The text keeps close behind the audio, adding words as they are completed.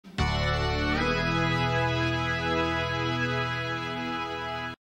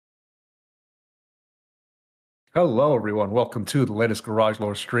Hello, everyone. Welcome to the latest Garage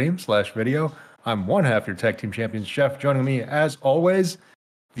Lore stream slash video. I'm one half your tag team champions, Jeff. Joining me, as always,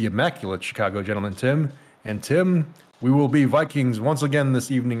 the immaculate Chicago gentleman, Tim. And Tim, we will be Vikings once again this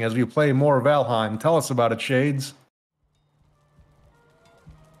evening as we play more Valheim. Tell us about it, Shades.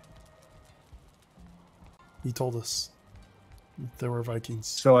 He told us there were Vikings.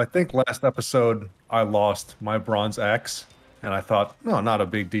 So I think last episode I lost my bronze axe, and I thought, no, not a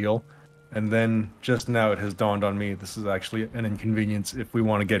big deal. And then just now it has dawned on me this is actually an inconvenience if we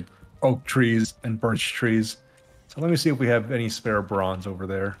want to get oak trees and birch trees. So let me see if we have any spare bronze over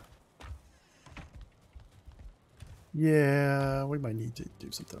there. Yeah, we might need to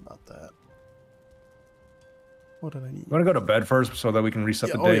do something about that. What did I need? You want to go to bed first so that we can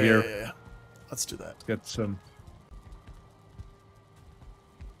reset the day here? Yeah. Let's do that. Let's get some.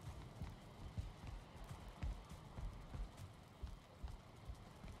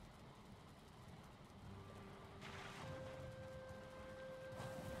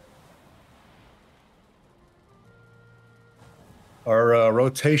 Our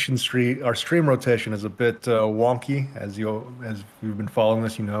our stream rotation is a bit wonky. As you've been following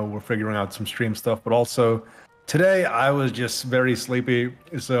this, you know we're figuring out some stream stuff. But also, today I was just very sleepy,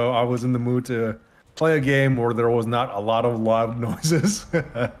 so I was in the mood to play a game where there was not a lot of loud noises.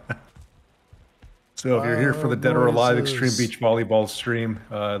 So if you're here for the Dead or Alive Extreme Beach Volleyball stream,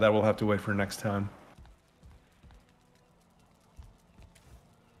 that will have to wait for next time.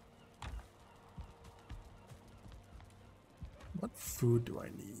 What food do I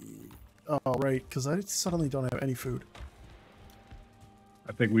need? Oh, right, because I suddenly don't have any food.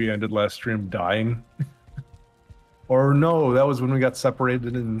 I think we ended last stream dying. Or no, that was when we got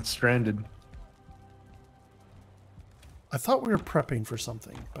separated and stranded. I thought we were prepping for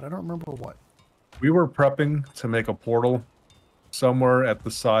something, but I don't remember what. We were prepping to make a portal somewhere at the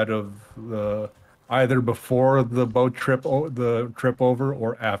side of the either before the boat trip over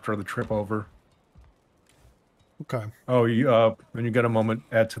or after the trip over. Okay. Oh, when you get a moment,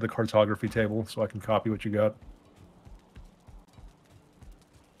 add to the cartography table so I can copy what you got.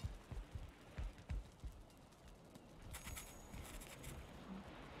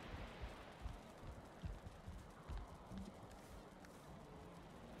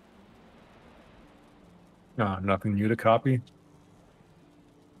 Nothing new to copy.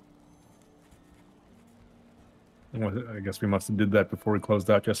 I guess we must have did that before we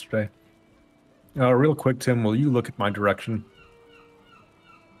closed out yesterday. Real quick, Tim, will you look at my direction?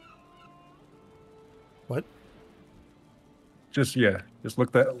 What? Just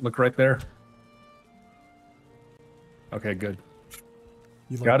look right there. Okay, good.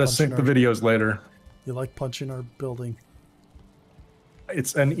 Gotta sync the videos later. You like punching our building.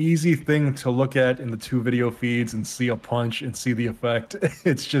 It's an easy thing to look at in the two video feeds and see a punch and see the effect.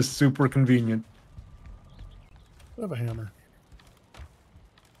 It's just super convenient. I have a hammer.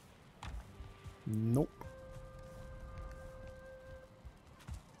 Nope.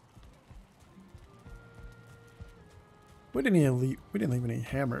 We didn't leave any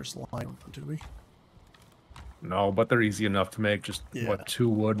hammers lying, did we? No, but they're easy enough to make. Just what, 2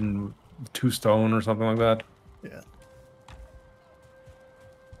 wood and 2 stone or something like that. Yeah.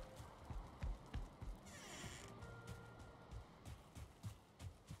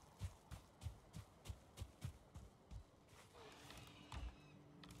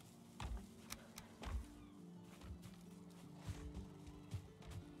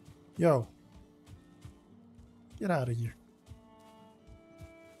 Yo. Get out of here.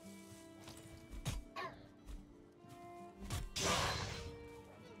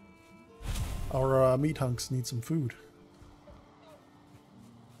 Our meat hunks need some food.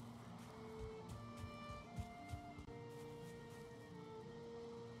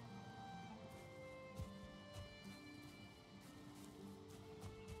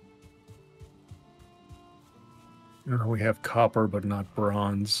 We have copper, but not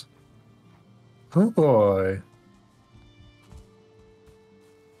bronze. Oh boy.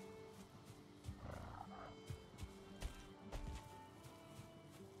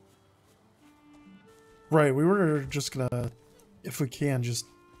 Right, we were just gonna, if we can, just...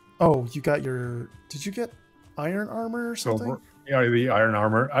 Oh, you got your... Did you get iron armor or something? Yeah, the iron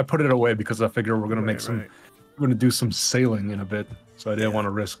armor. I put it away because I figure we're gonna we're gonna do some sailing in a bit, so I didn't want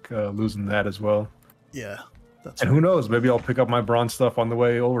to risk losing that as well. Yeah, that's and who knows? Maybe I'll pick up my bronze stuff on the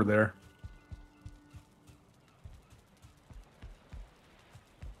way over there.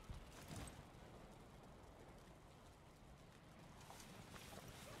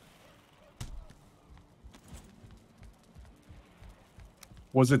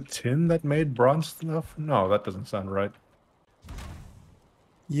 Was it tin that made bronze stuff? No, that doesn't sound right.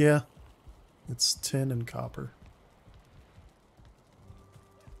 Yeah. It's tin and copper.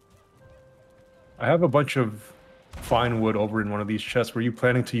 I have a bunch of fine wood over in one of these chests. Were you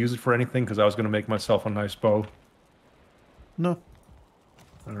planning to use it for anything? Because I was going to make myself a nice bow. No.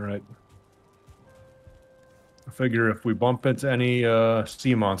 All right. I figure if we bump into any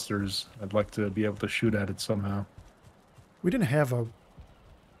sea monsters, I'd like to be able to shoot at it somehow. We didn't have a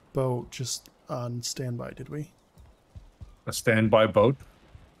boat just on standby, did we? A standby boat?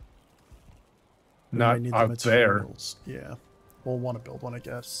 We Not might need the out there. materials. Yeah. We'll want to build one, I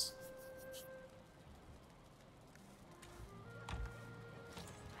guess.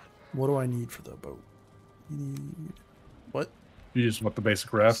 What do I need for the boat? You need... What? You just want the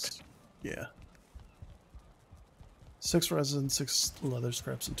basic raft? Yeah. 6 resin, 6 leather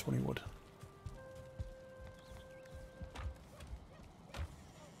scraps, and 20 wood.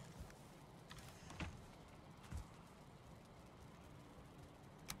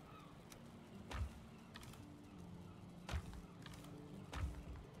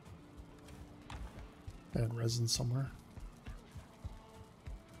 Add resin somewhere.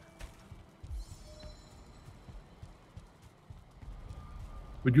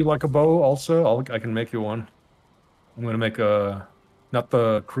 Would you like a bow also? I can make you one. I'm gonna make a, not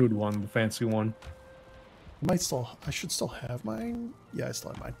the crude one, the fancy one. I should still have mine. Yeah, I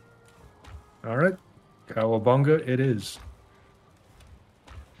still have mine. All right, cowabunga it is.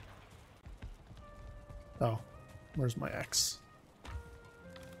 Oh, where's my axe?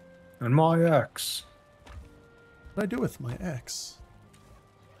 And my axe. What did I do with my axe?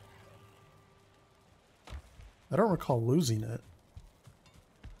 I don't recall losing it.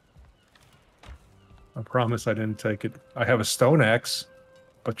 I promise I didn't take it. I have a stone axe,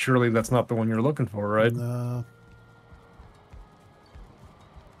 but surely that's not the one you're looking for, right? No.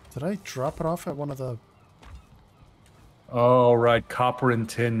 Did I drop it off at one of the... Oh, right. Copper and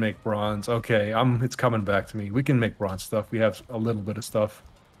tin make bronze. Okay, it's coming back to me. We can make bronze stuff. We have a little bit of stuff.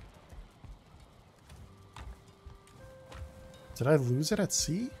 Did I lose it at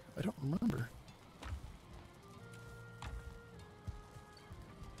sea? I don't remember.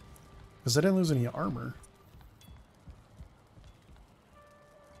 Because I didn't lose any armor.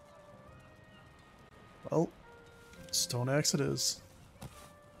 Well, stone axe it is.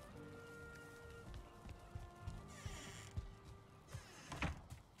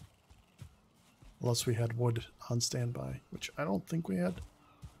 Unless we had wood on standby, which I don't think we had.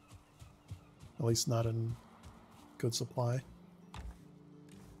 At least not in good supply.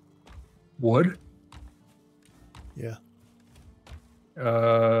 Wood? Yeah.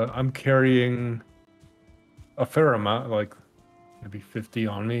 I'm carrying a fair amount, like maybe 50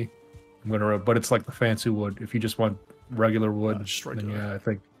 on me. But it's like the fancy wood. If you just want regular wood, just then regular. yeah, I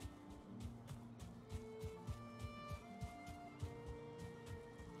think.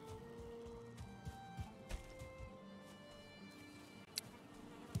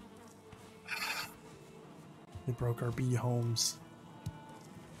 They broke our bee homes.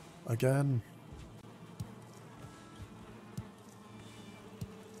 Again.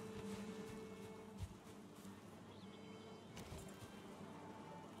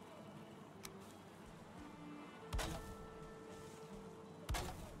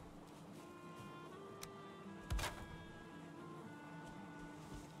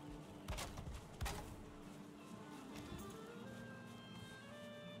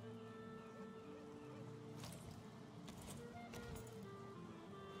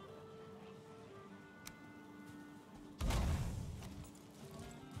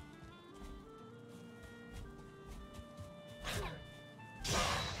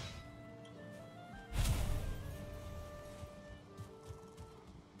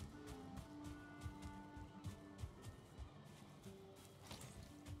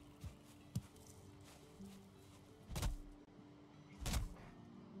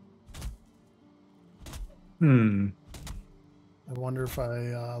 I wonder if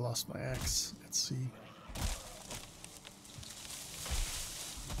I lost my axe at sea.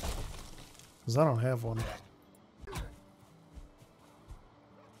 Because I don't have one.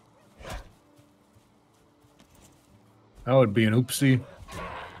 That would be an oopsie.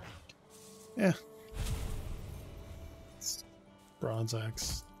 Yeah. It's bronze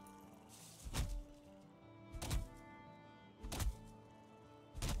axe.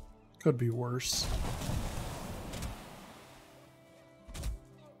 Could be worse.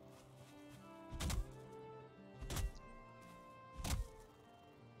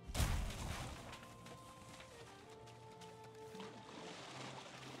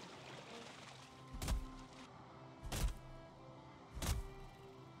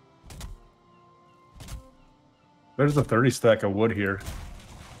 There's a 30 stack of wood here.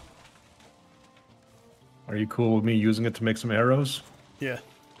 Are you cool with me using it to make some arrows? Yeah.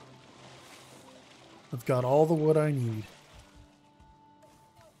 I've got all the wood I need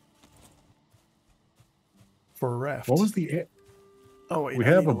for a raft. What was the... Oh, wait, We I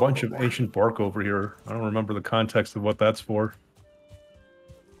need have a a little bunch bit of more. ancient bark over here. I don't remember the context of what that's for.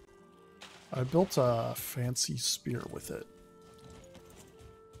 I built a fancy spear with it.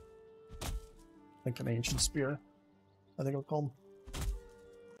 Like an ancient spear, I think I'll call them.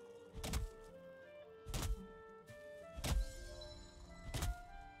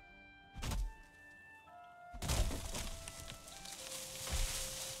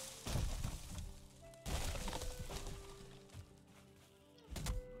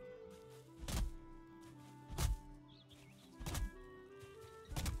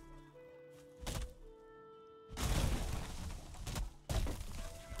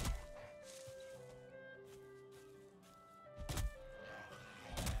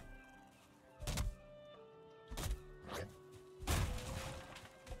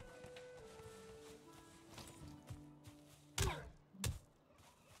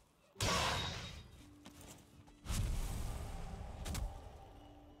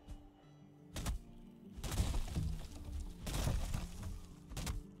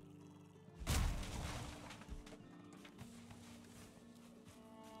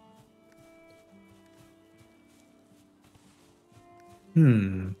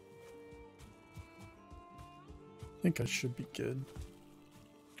 Hmm. I think I should be good.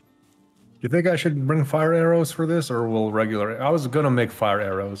 You think I should bring fire arrows for this, or will regular... I was gonna make fire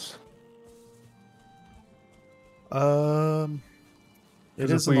arrows. It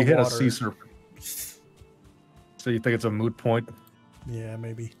Because is if in the we hit a sea water. serpent... So you think it's a moot point? Yeah,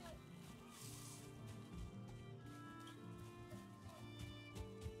 maybe.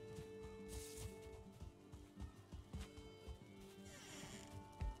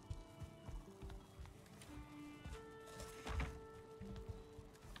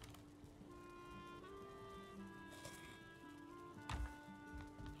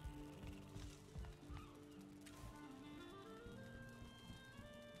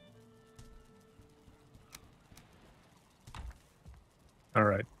 All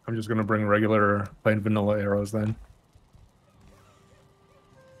right. I'm just gonna bring regular plain vanilla arrows then.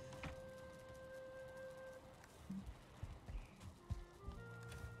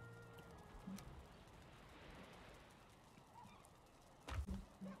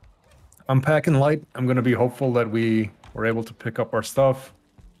 I'm packing light. I'm gonna be hopeful that we were able to pick up our stuff.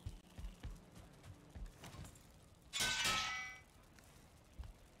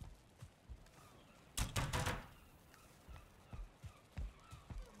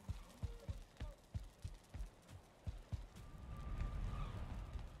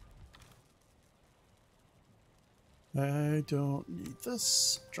 I don't need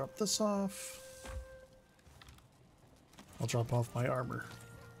this. Drop this off. I'll drop off my armor.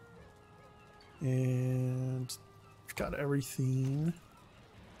 And I've got everything.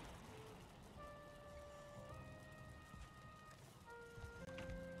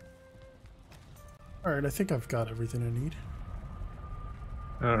 Alright, I think I've got everything I need.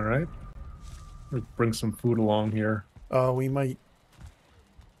 All right. Let's bring some food along here. We might...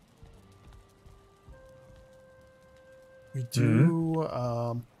 We do,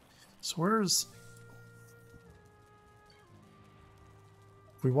 so where's...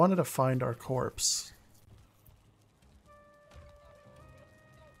 We wanted to find our corpse.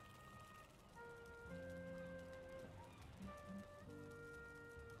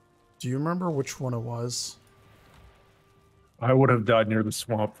 Do you remember which one it was? I would have died near the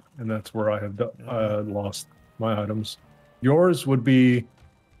swamp, and that's where I have lost my items. Yours would be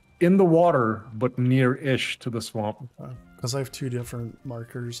in the water, but near-ish to the swamp. Because I have two different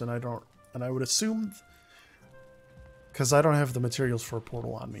markers, and I would assume, because I don't have the materials for a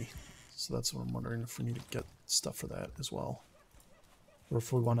portal on me, so that's what I'm wondering, if we need to get stuff for that as well, or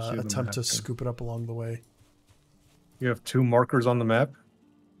if we want to attempt to scoop it up along the way. You have two markers on the map,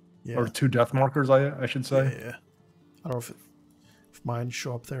 Yeah. or two death markers, I should say. Yeah. I don't know if mine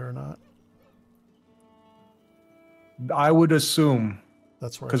show up there or not. I would assume,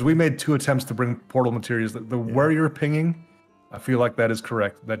 That's where, because we made two attempts to bring portal materials. Where you're pinging, I feel like that is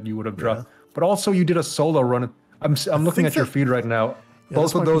correct, that you would have dropped. But also, you did a solo run. I'm looking at your feed right now. Yeah,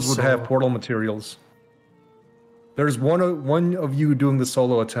 both of those would have solo. portal materials. There's one of you doing the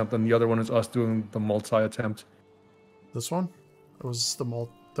solo attempt, and the other one is us doing the multi attempt. This one? It was the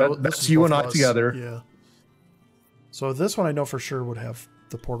That's you and I together. Yeah. So this one I know for sure would have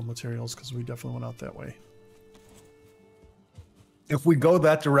the portal materials, because we definitely went out that way. If we go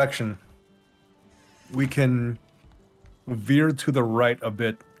that direction, we can veer to the right a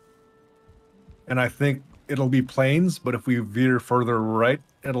bit. And I think it'll be plains, but if we veer further right,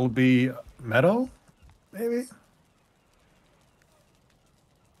 it'll be meadow? Maybe.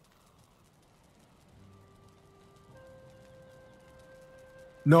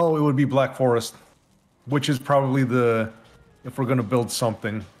 No, it would be Black Forest, which is probably the, if we're gonna build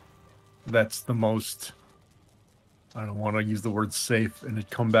something, that's the most, I don't want to use the word safe and it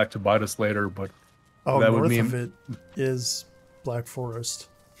come back to bite us later, but Oh, that would north of mean, it is Black Forest.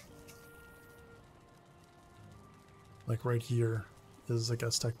 Like right here is, I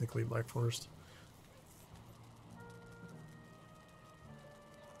guess, technically Black Forest.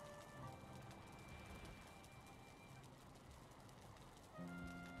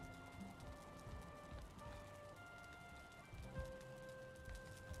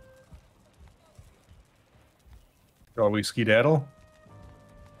 shall we skedaddle?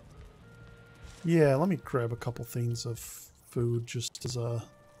 Yeah, let me grab a couple things of food just as a...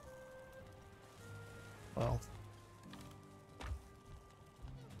 Well...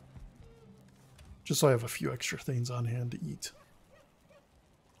 Just so I have a few extra things on hand to eat.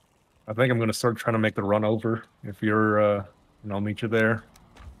 I think I'm gonna start trying to make the run over. If you're, and I'll meet you there.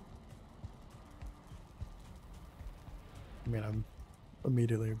 I mean, I'm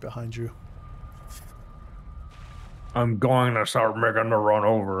immediately behind you. I'm going to start making the run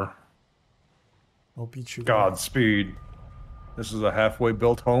over. I'll beat you there. Godspeed. This is a halfway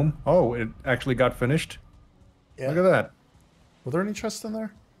built home. Oh, it actually got finished. Yeah. Look at that. Were there any chests in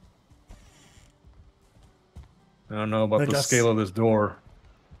there? I don't know about I the guess. scale of this door.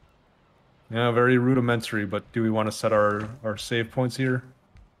 Yeah, very rudimentary, but do we want to set our save points here?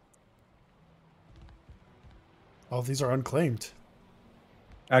 Oh, these are unclaimed.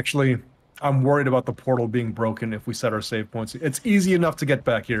 Actually, I'm worried about the portal being broken if we set our save points. It's easy enough to get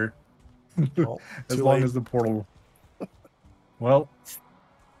back here. Well, As too long late. as the portal... Well,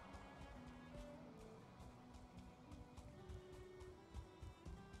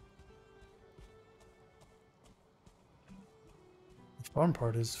 The fun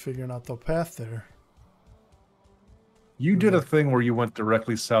part is figuring out the path there. you There's did a like, thing where you went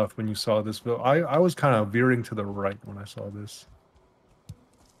directly south when you saw this. But I was kind of veering to the right when I saw this.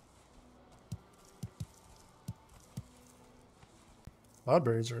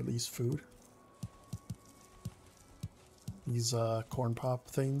 cloudberries are at least food. These corn pop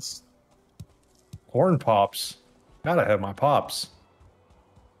things. Corn pops. Gotta have my pops.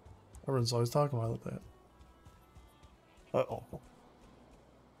 Everyone's always talking about that. Uh-oh.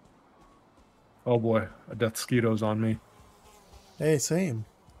 Oh boy, a death mosquito's on me. Hey, same.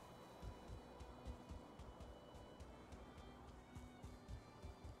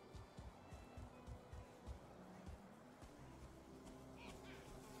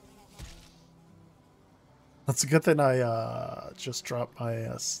 That's a good thing I just dropped my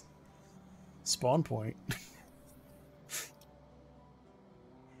spawn point.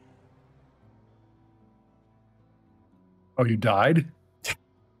 Oh, you died?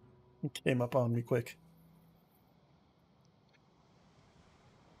 It came up on me quick.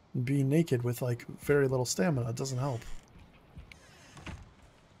 Being naked with like very little stamina doesn't help.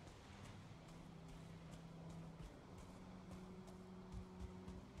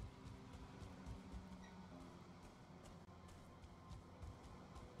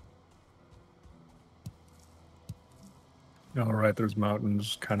 All right, there's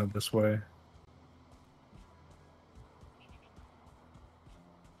mountains kind of this way.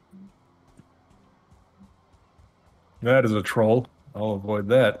 That is a troll. I'll avoid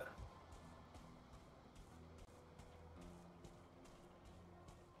that.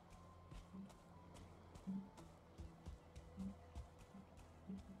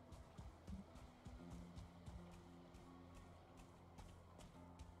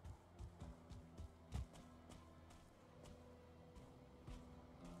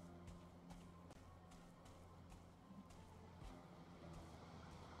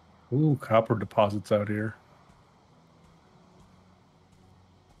 Ooh, copper deposits out here.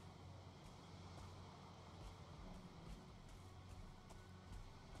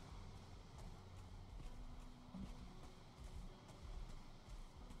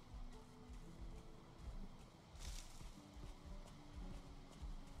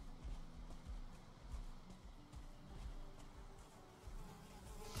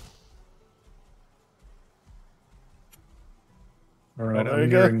 All Oh, right, there I'm he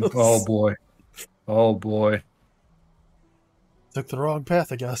hearing. Oh goes. boy. Oh boy. Took the wrong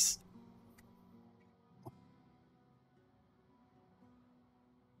path, I guess.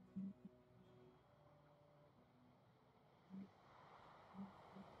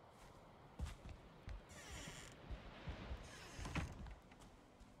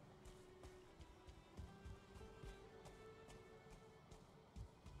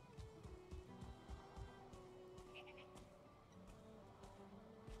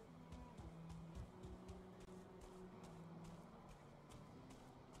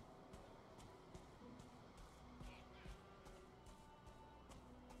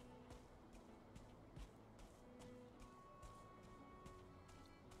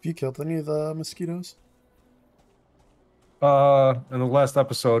 Have you killed any of the mosquitoes? In the last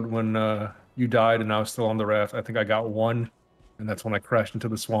episode when you died and I was still on the raft, I think I got one, and that's when I crashed into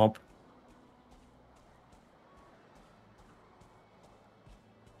the swamp.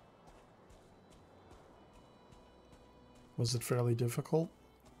 Was it fairly difficult?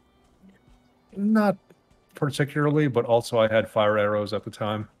 Not particularly, but also I had fire arrows at the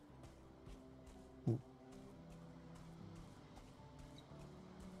time.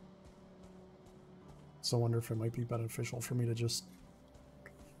 So I wonder if it might be beneficial for me to just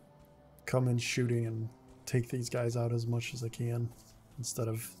come in shooting and take these guys out as much as I can instead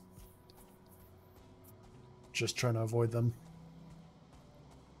of just trying to avoid them.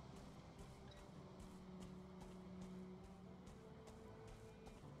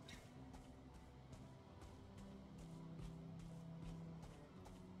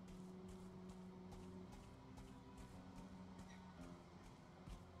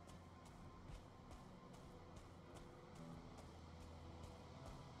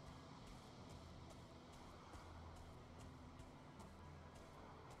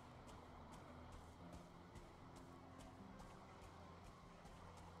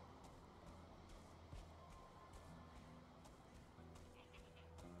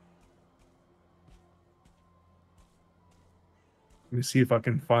 Let me see if I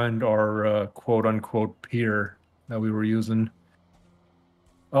can find our quote unquote pier that we were using.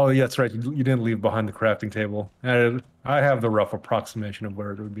 Oh, yeah, that's right. You didn't leave behind the crafting table. I have the rough approximation of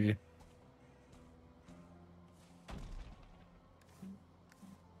where it would be.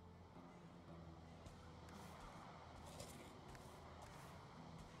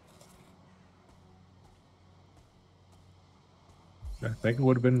 I think it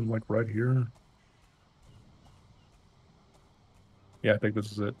would have been like right here. Yeah, I think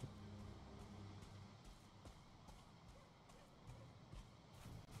this is it.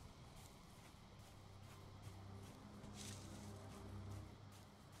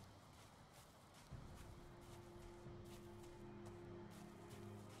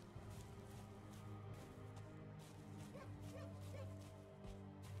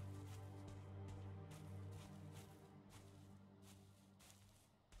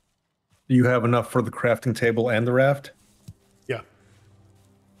 Do you have enough for the crafting table and the raft? Yeah.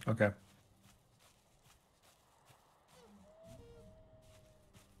 Okay.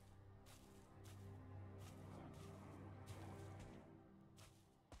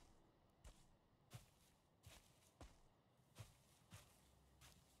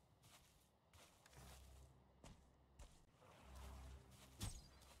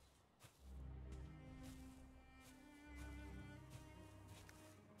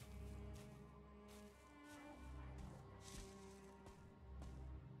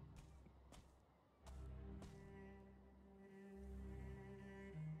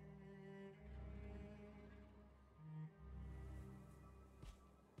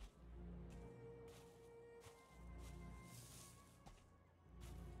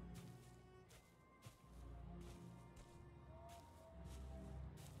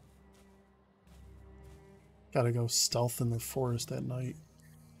 Gotta go stealth in the forest at night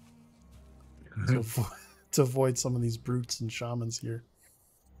to avoid, to avoid some of these brutes and shamans here.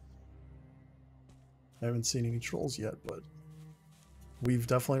 I haven't seen any trolls yet, but we've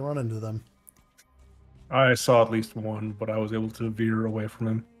definitely run into them. I saw at least one, but I was able to veer away from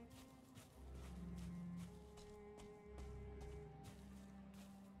him.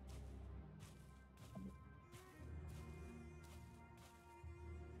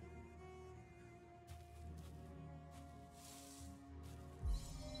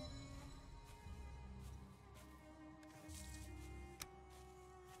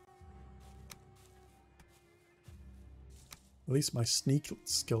 At least my sneak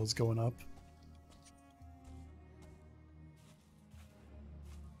skill is going up.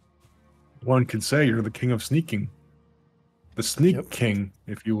 One could say you're the king of sneaking. The sneak Yep. king,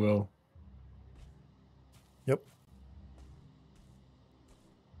 if you will. Yep.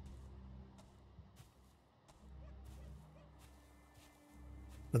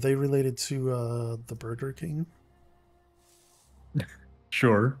 Are they related to the Burger King?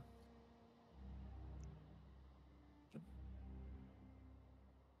 Sure.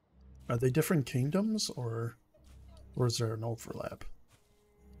 Are they different kingdoms, or is there an overlap?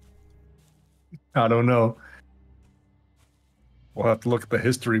 I don't know. We'll have to look at the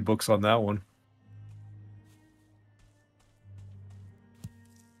history books on that one.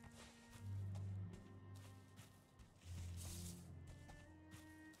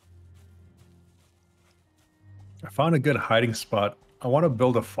 I found a good hiding spot. I want to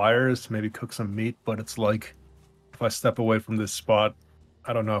build a fire to maybe cook some meat, but it's like if I step away from this spot,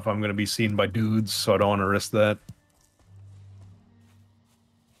 I don't know if I'm going to be seen by dudes, so I don't want to risk that.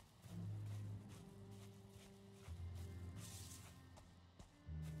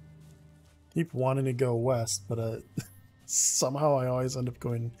 Keep wanting to go west, but somehow I always end up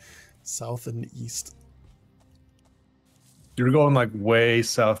going south and east. You're going like way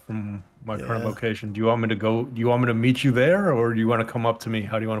south from my current Yeah, location. Do you want me to go? Do you want me to meet you there, or do you want to come up to me?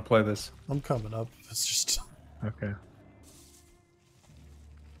 How do you want to play this? I'm coming up. It's just Okay.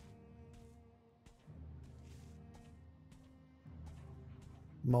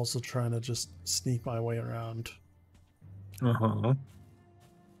 I'm also trying to just sneak my way around. Uh-huh.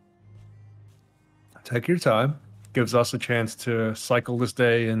 Take your time. Gives us a chance to cycle this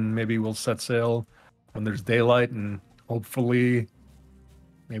day, and maybe we'll set sail when there's daylight, and hopefully,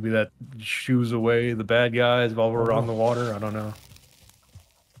 maybe that shoos away the bad guys while Oh we're on no, the water. I don't know.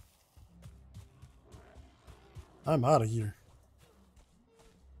 I'm out of here.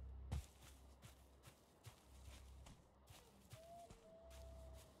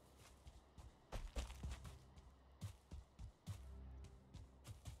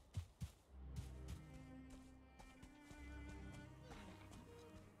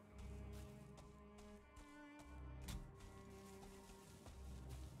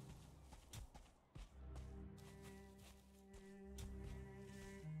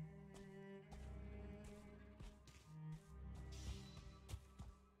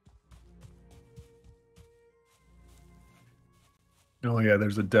 Oh yeah,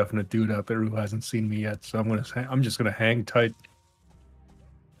 there's a definite dude out there who hasn't seen me yet, so I'm just gonna hang tight.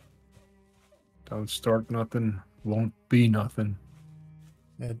 Don't start nothing, won't be nothing.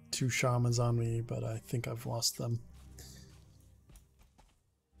 I had 2 shamans on me, but I think I've lost them.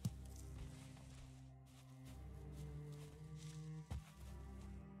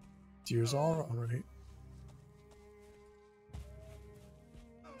 Deer's all right.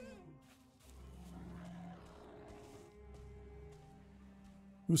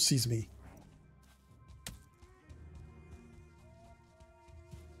 Who sees me?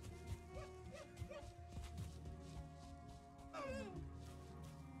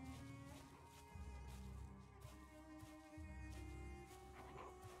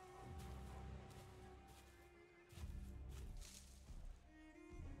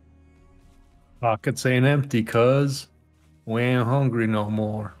 Pockets ain't empty, cuz we ain't hungry no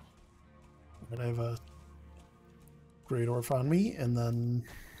more. Right, I have a great orph on me, and then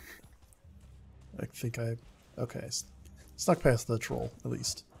I think okay, snuck past the troll at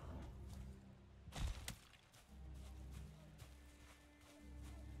least.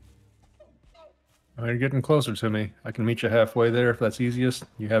 Oh, you're getting closer to me. I can meet you halfway there if that's easiest.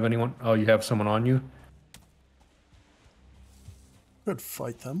 You have anyone? Oh, you have someone on you? Could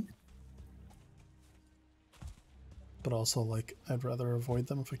fight them, but also like I'd rather avoid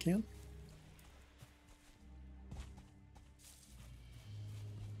them if I can.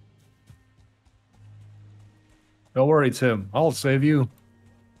 Don't worry, Tim. I'll save you.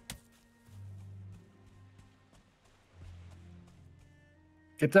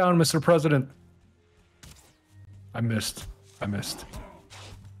 Get down, Mr. President. I missed. I missed.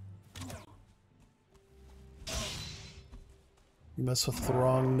 You mess with the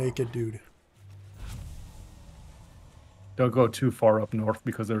wrong naked dude. Don't go too far up north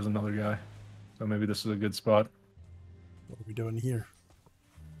because there's another guy. So maybe this is a good spot. What are we doing here?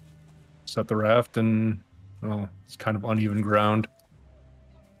 Set the raft and, well, it's kind of uneven ground.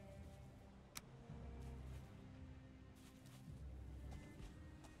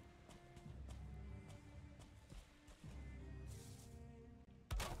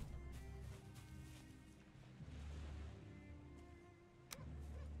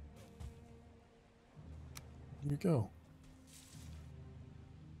 Here you go.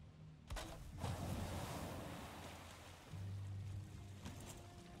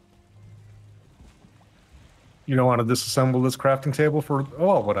 You don't want to disassemble this crafting table for,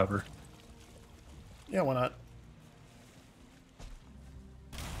 oh, whatever. Yeah, why not?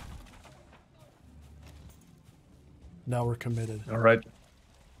 Now we're committed. All right.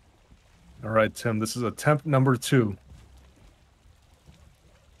 All right, Tim. This is attempt number 2.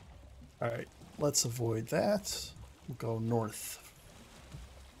 All right, let's avoid that. We'll go north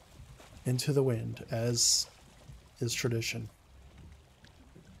into the wind, as is tradition.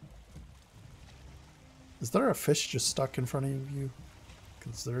 Is there a fish just stuck in front of you?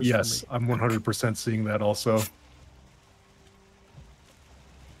 Because there's Yes, I'm 100% seeing that also.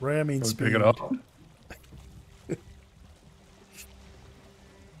 ramming Go speed. pick it up.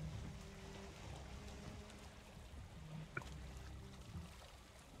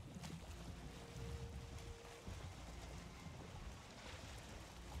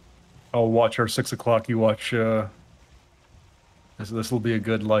 I'll watch our 6 o'clock. You watch. This will be a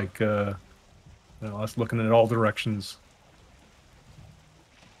good like. Us looking in all directions.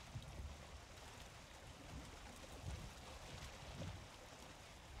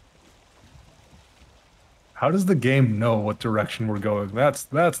 How does the game know what direction we're going? That's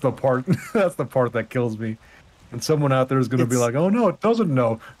the part. That's the part that kills me. And someone out there is going to be It's like, "Oh no, it doesn't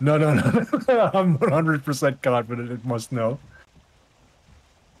know." No, no, no. I'm 100% confident it must know.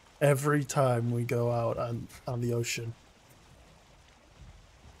 every time we go out on the ocean.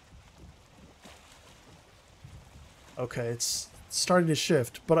 Okay, it's starting to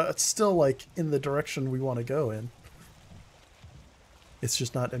shift, but it's still like in the direction we want to go in. It's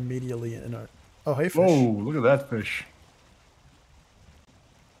just not immediately in our. Oh, hey, Whoa, fish. look at that fish.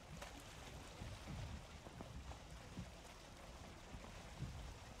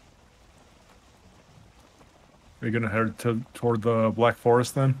 Are you gonna head toward the Black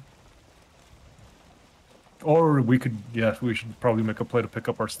Forest then? Or we could, yeah, we should probably make a play to pick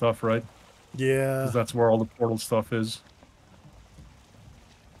up our stuff, right? Because Yeah, that's where all the portal stuff is.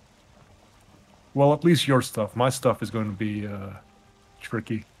 Well, at least your stuff. My stuff is going to be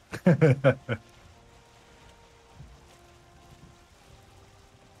tricky.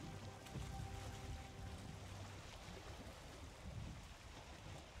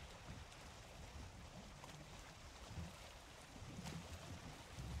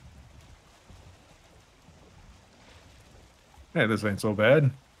 Hey, this ain't so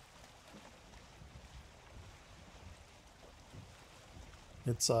bad.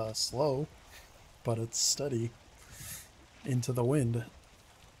 it's slow, but it's steady into the wind.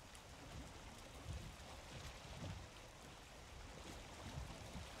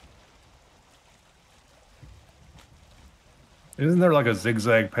 Isn't there like a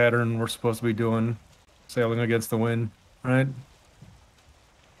zigzag pattern we're supposed to be doing, sailing against the wind, right?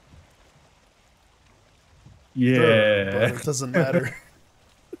 Sure, but Yeah. it doesn't matter.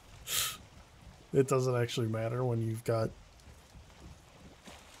 It doesn't actually matter when you've got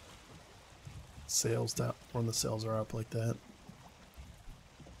sails down when the sails are up like that.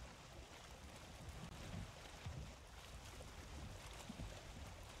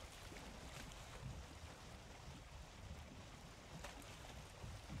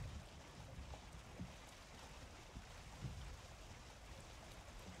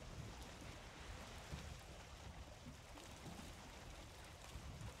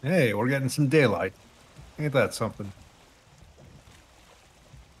 Hey, we're getting some daylight. Ain't that something?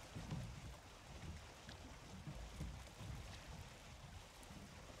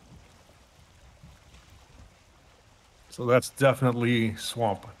 So that's definitely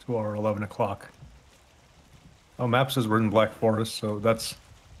swamp to our 11 o'clock. Oh, map says we're in Black Forest, so that's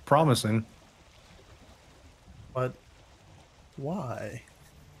promising. But why?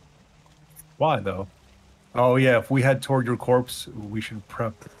 Why though? Oh yeah, if we head toward your corpse, we should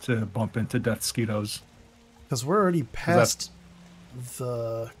prep to bump into death skeetos. Because we're already Because that's past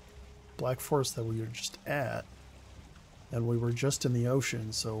the Black Forest that we were just at, and we were just in the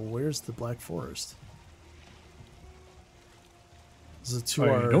ocean. So where's the Black Forest? Is it to I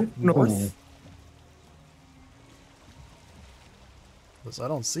our don't know. north? Because I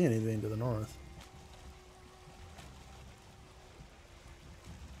don't see anything to the north.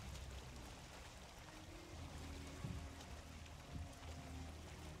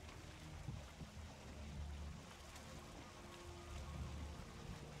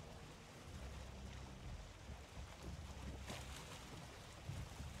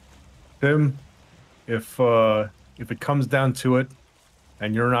 Tim, if it comes down to it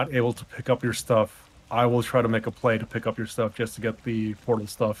and you're not able to pick up your stuff, I will try to make a play to pick up your stuff just to get the portal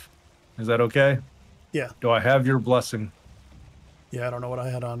stuff. Is that okay? Yeah, Do I have your blessing? yeah. I don't know what I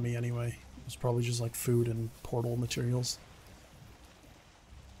had on me anyway. It was probably just like food and portal materials.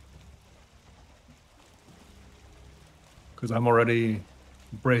 Because I'm already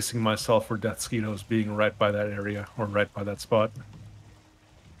bracing myself for death skeetos being right by that area or right by that spot.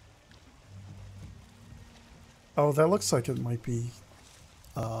 Oh, that looks like it might be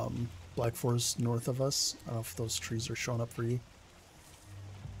Black Forest north of us. I don't know if those trees are showing up for you.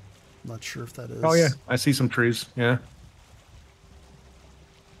 I'm not sure if that Oh yeah, is. I see some trees. Yeah.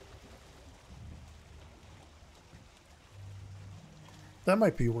 That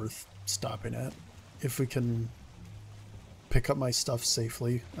might be worth stopping at. If we can pick up my stuff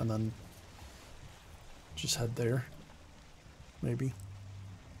safely and then just head there. Maybe.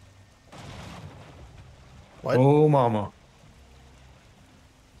 What? Oh mama.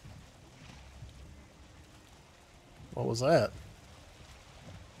 What was that?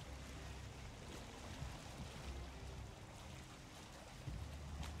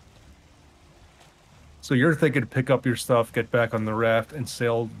 So you're thinking to pick up your stuff, get back on the raft, and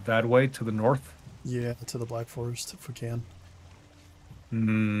sail that way to the north? Yeah, to the Black Forest if we can.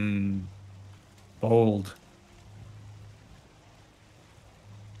 Hmm. Bold.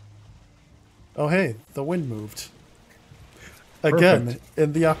 Oh, hey, the wind moved. Perfect. Again,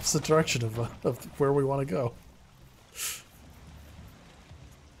 in the opposite direction of where we want to go.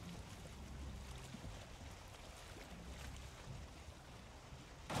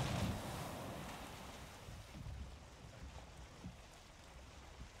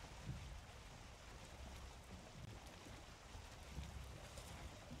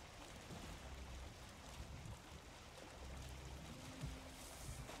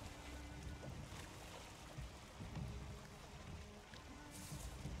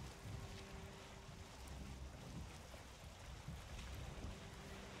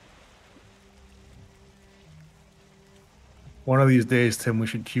 One of these days, Tim, we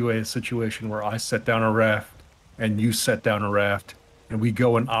should QA a situation where I set down a raft and you set down a raft and we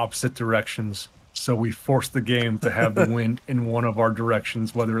go in opposite directions. So we force the game to have the wind in one of our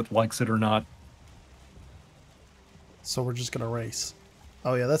directions, whether it likes it or not. So we're just gonna race.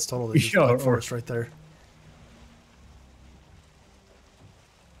 Oh yeah, that's totally just Yeah, Black or Forest right there.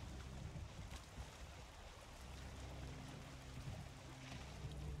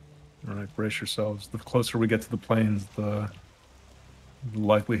 all right, brace yourselves. The closer we get to the plains, the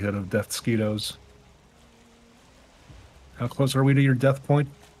likelihood of death mosquitoes. How close are we to your death point?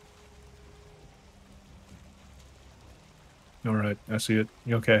 All right, I see it.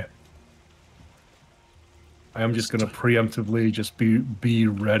 You okay? I am just gonna preemptively just be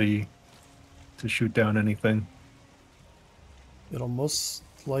ready to shoot down anything. It'll most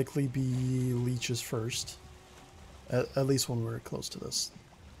likely be leeches first. At least when we're close to this.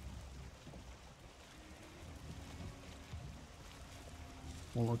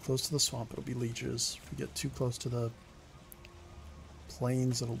 When we're close to the swamp, it'll be leeches. If we get too close to the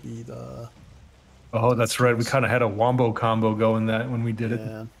plains, it'll be the Oh, that's right. We mosquitoes. kind of had a wombo combo going that when we did it.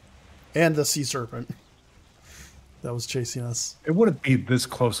 Yeah. And the sea serpent that was chasing us. It wouldn't be this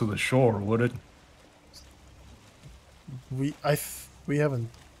close to the shore, would it? We haven't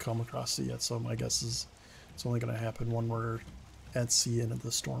come across it yet, so my guess is it's only going to happen when we're at sea and in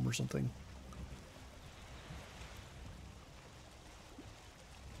the storm or something.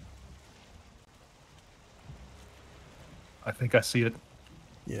 I think I see it.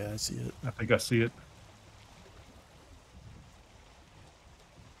 Yeah, I see it. I think I see it.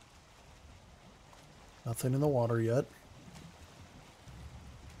 Nothing in the water yet.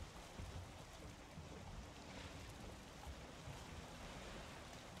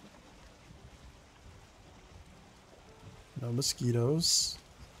 No mosquitoes.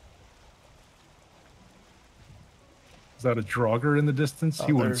 Is that a drogger in the distance? Oh,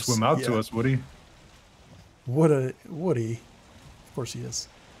 He wouldn't there's swim out to yeah. us, would he? Would he? Of course he is.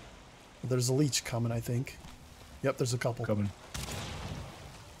 There's a leech coming, I think. Yep, there's a couple. Coming.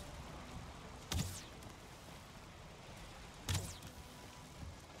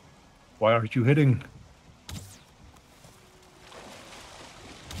 Why aren't you hitting?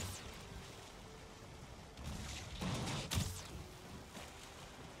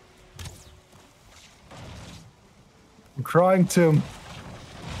 I'm crying, Tim.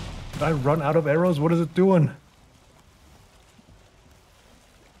 Did I run out of arrows? What is it doing?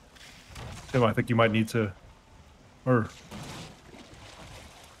 Tim, I think you might need to... Or...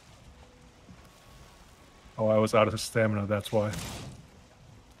 Oh, I was out of stamina, that's why.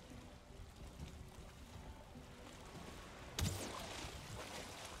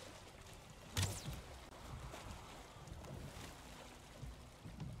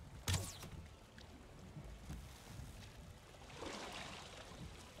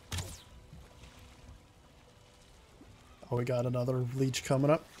 Oh, we got another leech coming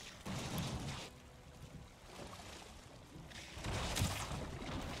up.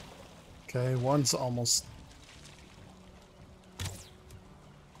 Okay, one's almost...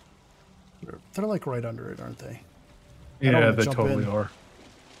 They're like right under it, aren't they? Yeah, they totally are.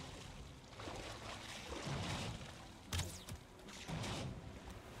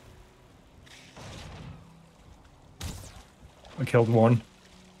 I killed one.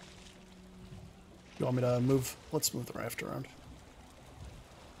 You want me to move? Let's move the raft around.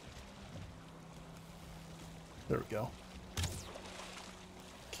 There we go.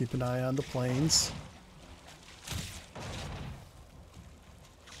 Keep an eye on the plains.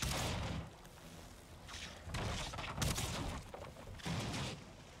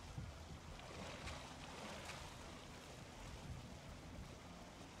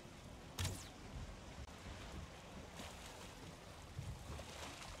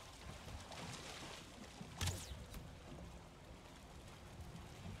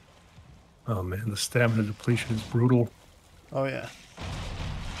 Oh man, the stamina depletion is brutal. Oh yeah.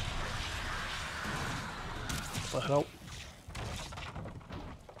 What the hell?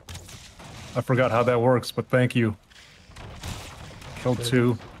 I forgot how that works, but thank you. Killed There we go.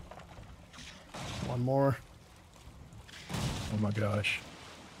 two. One more. Oh my gosh.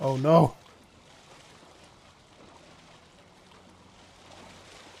 Oh no.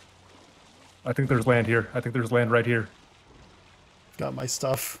 I think there's land here. I think there's land right here. Got my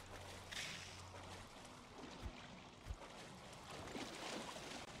stuff.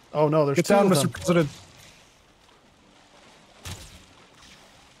 Oh no, there's Get two down, of Mr. them. President.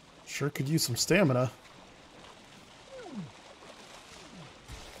 Sure could use some stamina.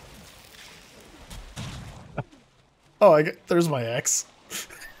 Oh, there's my axe.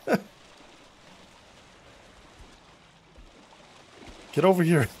 Get over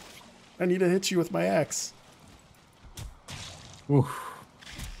here. I need to hit you with my axe. Oof.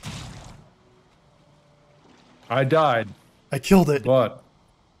 I died, I killed it. but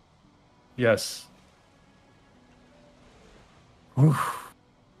yes. Oof.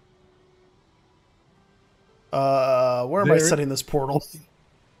 Where am I There, setting this portal?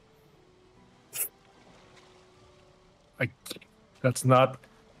 I, that's not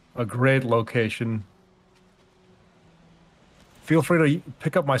a great location. Feel free to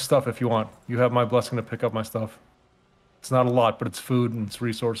pick up my stuff if you want. You have my blessing to pick up my stuff. It's not a lot, but it's food and it's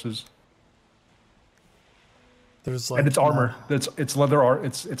resources. There's And like it's no. armor. It's leather art.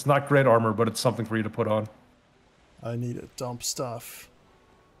 It's not great armor, but it's something for you to put on. I need to dump stuff.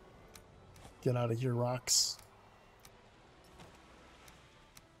 Get out of here, rocks.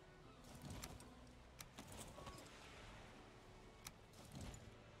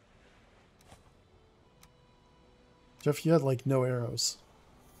 Jeff, you had like no arrows.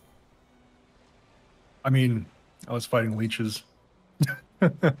 I mean, I was fighting leeches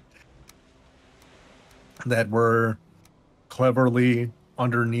that were cleverly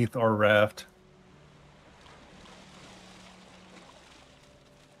underneath our raft.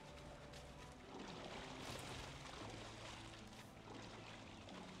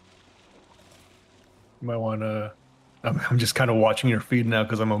 You might want to. I'm just kind of watching your feed now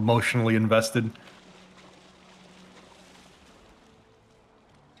because I'm emotionally invested.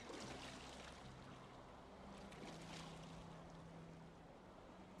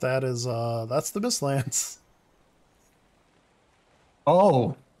 That's the Mistlands.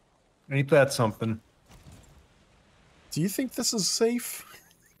 Oh, ain't that something? Do you think this is safe?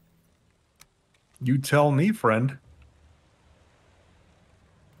 You tell me, friend.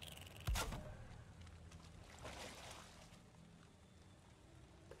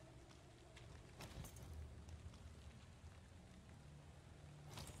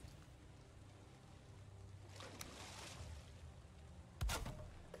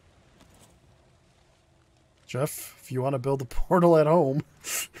 Jeff, if you want to build a portal at home.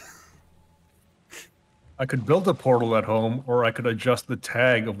 I could build a portal at home, or I could adjust the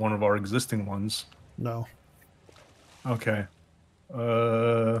tag of one of our existing ones. No. Okay. I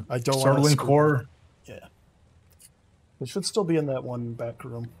don't want to Startling screw. core. Yeah. It should still be in that one back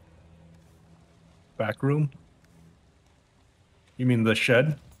room. Back room. You mean the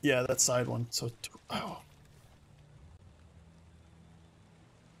shed? Yeah, that side one. So, oh.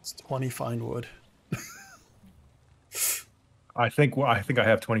 It's 20 fine wood. I think I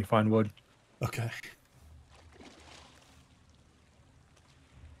have 20 fine wood. Okay.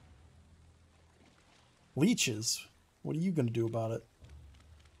 Leeches. What are you going to do about it?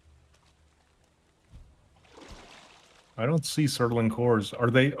 I don't see Surtling cores.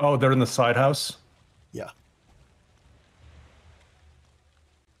 Are they? Oh, they're in the side house. Yeah.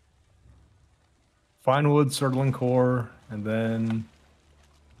 Fine wood, Surtling core, and then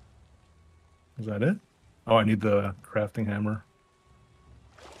is that it? Oh, I need the crafting hammer.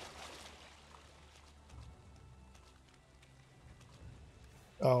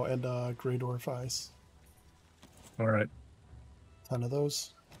 Oh, and Grey Dwarf Eyes. All right. 10 of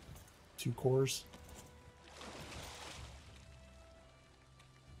those. 2 cores.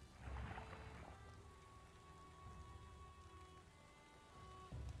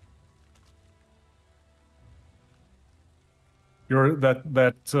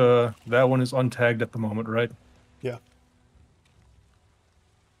 That one is untagged at the moment, right? Yeah.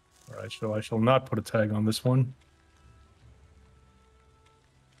 All right. So I shall not put a tag on this one.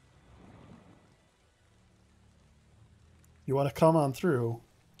 You want to come on through,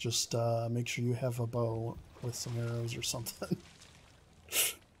 just make sure you have a bow with some arrows or something.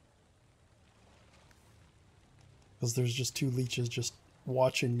 Because there's just 2 leeches just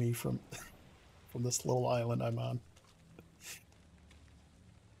watching me from this little island I'm on.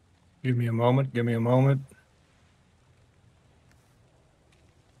 Give me a moment. Give me a moment.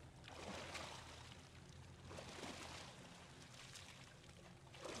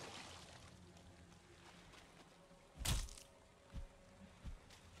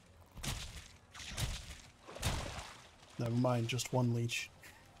 Never mind, just one leech.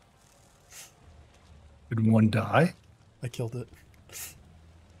 Did one die? I killed it.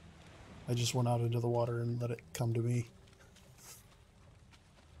 I just went out into the water and let it come to me.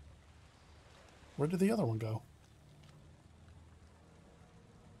 Where did the other one go?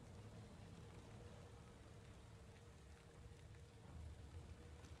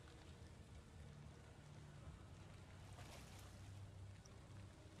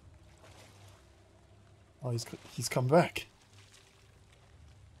 Oh, he's come back.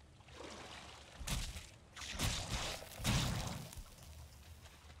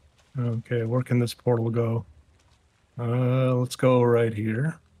 Okay, where can this portal go? Let's go right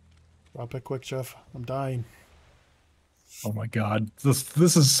here. Drop it quick, Jeff. I'm dying. Oh my God,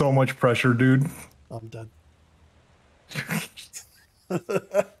 this is so much pressure, dude. I'm dead.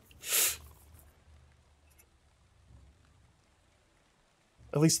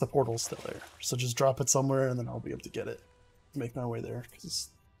 At least the portal's still there. So just drop it somewhere and then I'll be able to get it. Make my way there. Because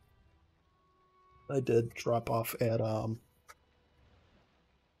I did drop off at,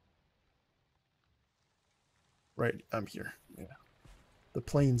 right, I'm here. Yeah. The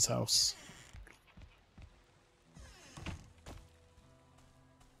Plains house.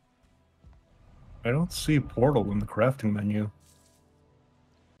 I don't see portal in the crafting menu.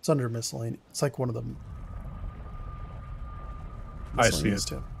 It's under miscellaneous. It's like one of them. I see it.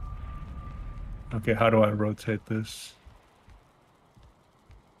 Too. Okay, how do I rotate this?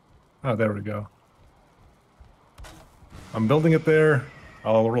 Oh, there we go. I'm building it there.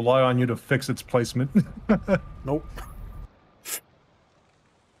 I'll rely on you to fix its placement. Nope.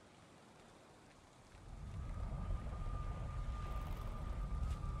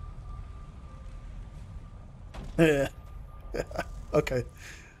 Yeah. Okay.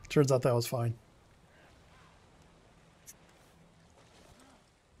 Turns out that was fine.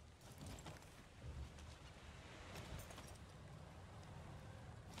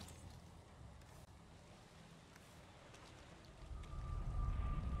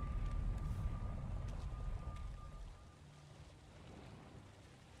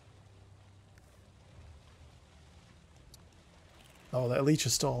 Oh, that leech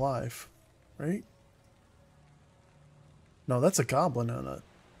is still alive, right? No, that's a goblin and a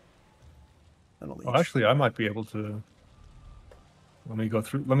leech. Oh, actually, I might be able to. Let me go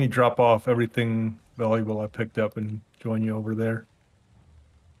through. Let me drop off everything valuable I picked up and join you over there.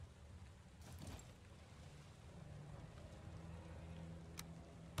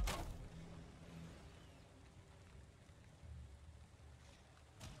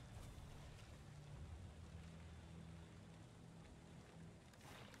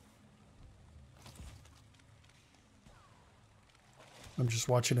 I'm just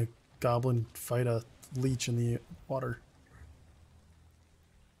watching a goblin fight a leech in the water.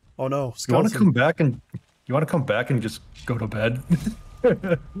 Oh no, You want to skeleton. come back and just go to bed,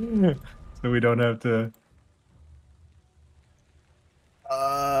 so we don't have to.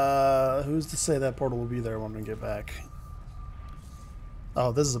 Who's to say that portal will be there when we get back?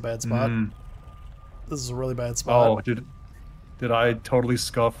 Oh, this is a bad spot. This is a really bad spot. Oh, did I totally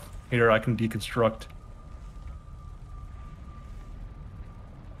scuff? Here, I can deconstruct.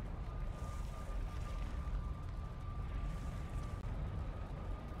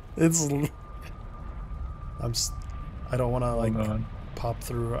 It's. I don't want to like on. pop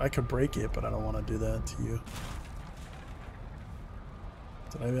through. I could break it, but I don't want to do that to you.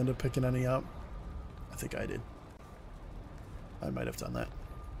 Did I end up picking any up? I think I did. I might have done that.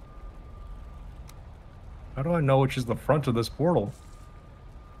 How do I know which is the front of this portal?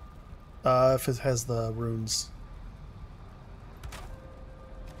 If it has the runes.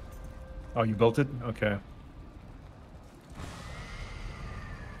 Oh, you built it? Okay.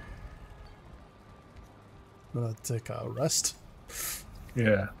 I'm gonna take a rest.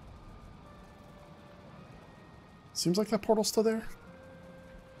 Yeah. Seems like that portal's still there.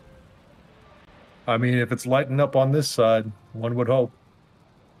 I mean, if it's lighting up on this side, one would hope.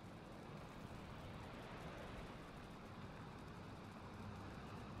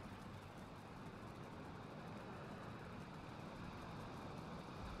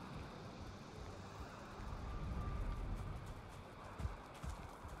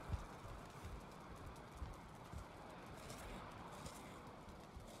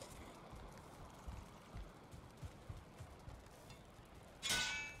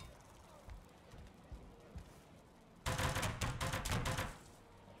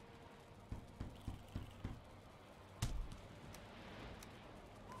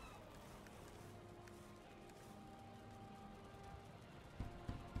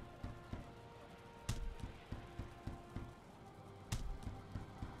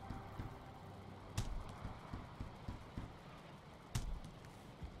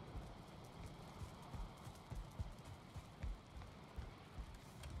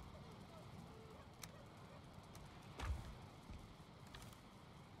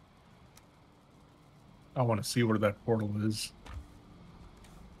 I want to see where that portal is.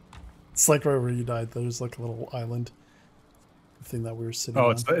 It's like right where you died. There's like a little island thing that we were sitting Oh,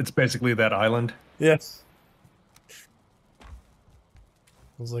 on. it's basically that island. Yes. I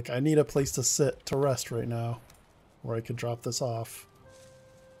was like, I need a place to sit to rest right now, where I could drop this off.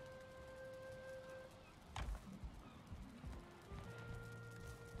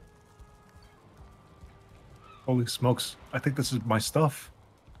 Holy smokes! I think this is my stuff.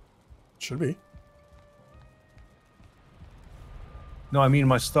 Should be. No, I mean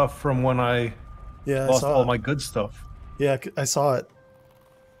my stuff from when I Yeah, I lost saw all it. my good stuff. Yeah, I saw it.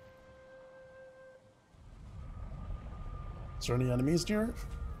 Is there any enemies near it? Oh,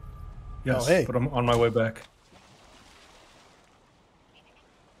 Yes, hey. but I'm on my way back.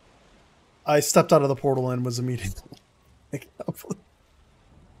 I stepped out of the portal and was immediately. Did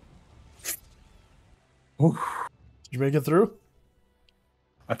Oof. you make it through?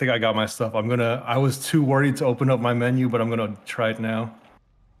 I think I got my stuff. I was too worried to open up my menu, but I'm gonna try it now.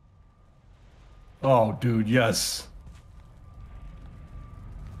 Oh, dude, yes.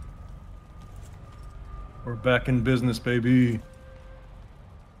 We're back in business, baby.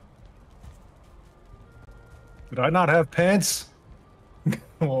 Did I not have pants?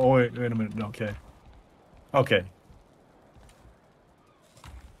 Oh, wait a minute. Okay. Okay.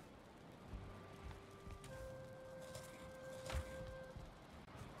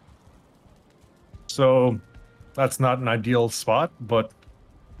 So that's not an ideal spot, but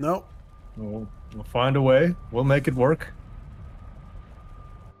Nope. we'll find a way. We'll make it work.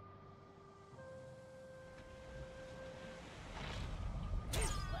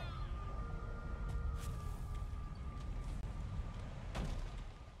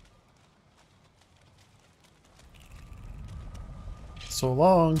 So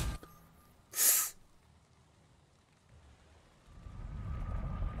long.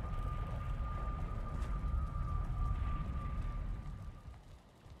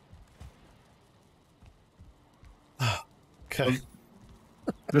 Okay.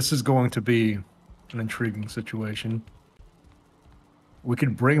 This is going to be an intriguing situation. We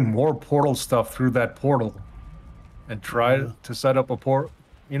could bring more portal stuff through that portal and try Yeah. to set up a port.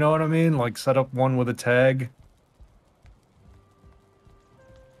 You know what I mean? Like set up one with a tag.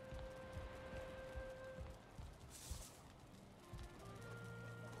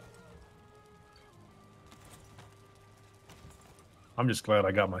 I'm just glad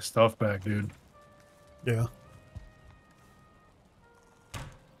I got my stuff back, dude. Yeah.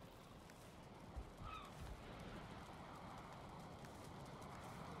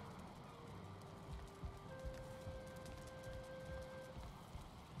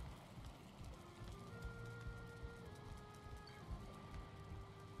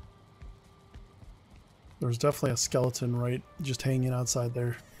 There's definitely a skeleton right just hanging outside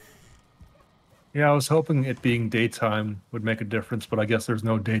there. Yeah, I was hoping it being daytime would make a difference, but I guess there's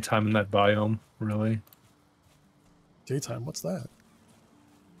no daytime in that biome, really. Daytime, what's that?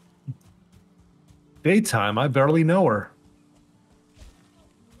 Daytime, I barely know her.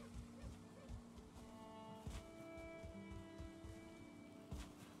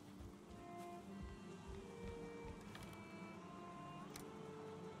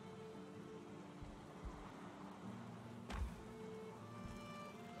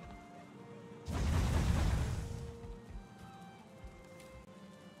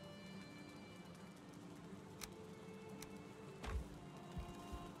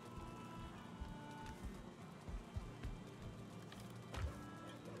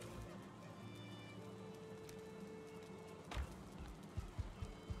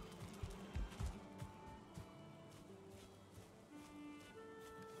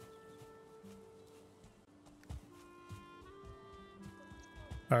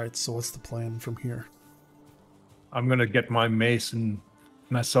 Alright, so what's the plan from here? I'm gonna get my mace and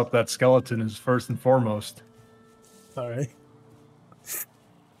mess up that skeleton is first and foremost. Alright.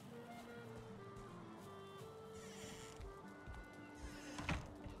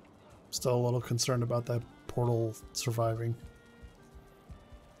 Still a little concerned about that portal surviving.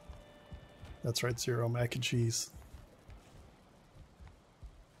 That's right, Zero. Mac and cheese.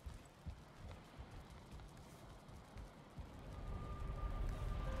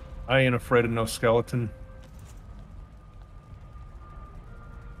 I ain't afraid of no skeleton.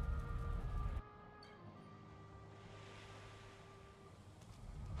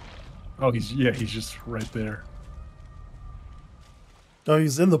 Oh, he's just right there. Oh,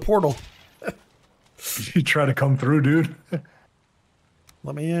 he's in the portal. You try to come through, dude.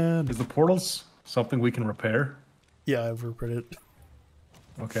 Let me in. Is the portals something we can repair? Yeah, I've repaired it.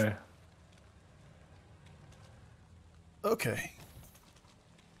 Okay. Okay.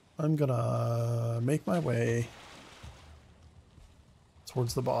 I'm gonna make my way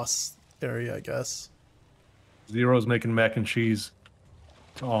towards the boss area, I guess. Zero's making mac and cheese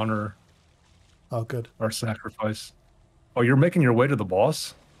to honor Oh, good. our sacrifice. Oh, you're making your way to the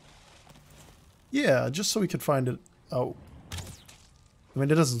boss? Yeah, just so we could find it. Oh, I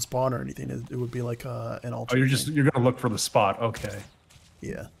mean, it doesn't spawn or anything. It would be like an Oh, alternate thing. you're gonna look for the spot. Okay.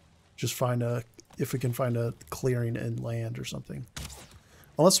 Yeah, just find a if we can find a clearing inland or something.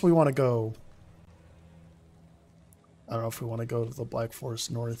 Unless we want to go. I don't know if we want to go to the Black Forest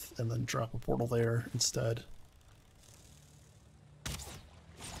North and then drop a portal there instead.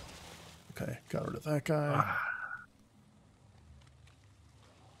 Okay, got rid of that guy.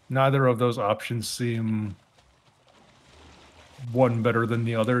 Neither of those options seem one better than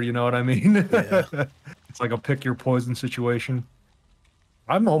the other, you know what I mean? Yeah. It's like a pick your poison situation.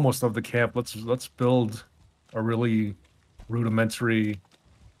 I'm almost of the camp. Let's build a really rudimentary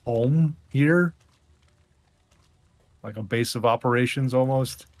home here. Like a base of operations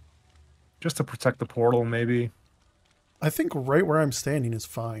almost. Just to protect the portal, maybe. I think right where I'm standing is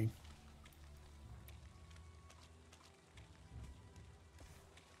fine.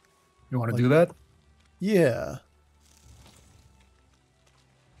 You want to do that? Yeah.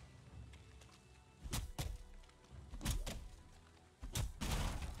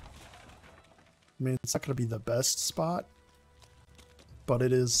 I mean, it's not going to be the best spot, but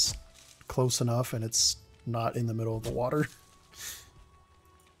it is close enough and it's not in the middle of the water.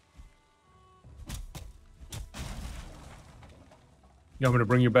 You want me to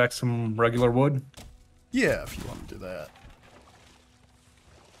bring you back some regular wood? Yeah, if you want to do that.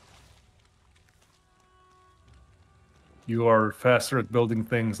 You are faster at building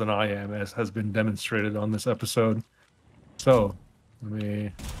things than I am, as has been demonstrated on this episode. So, let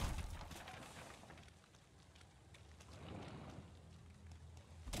me...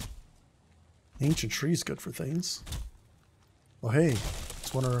 Ancient tree's good for things. Oh, hey,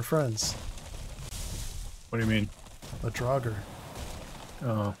 it's one of our friends. What do you mean? A Draugr.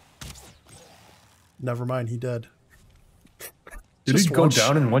 Oh. Never mind, he dead. Did he go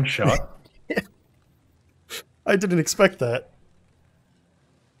down in one shot? I didn't expect that.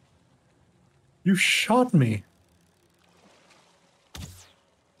 You shot me.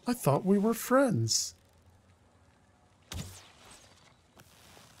 I thought we were friends.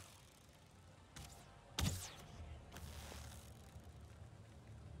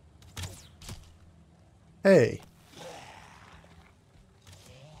 Hey.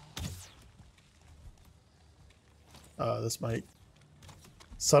 This might...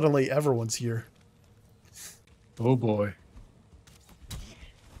 Suddenly everyone's here. Oh boy.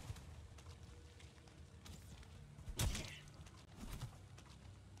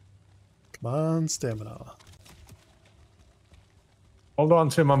 Come on, stamina. Hold on,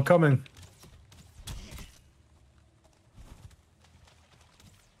 Tim, I'm coming.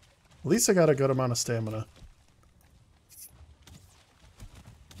 At least I got a good amount of stamina.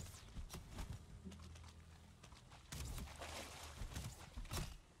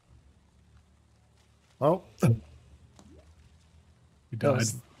 Oh. You died.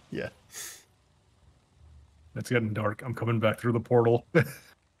 Yeah. It's getting dark. I'm coming back through the portal.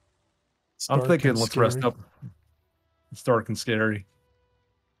 It's I'm dark thinking, and let's scary. rest up. It's dark and scary.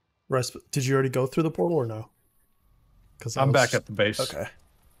 Did you already go through the portal or no? Because I'm back at the base. Okay.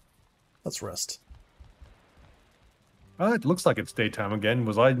 Let's rest. It looks like it's daytime again.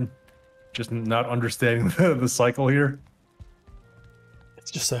 Was I just not understanding the cycle here?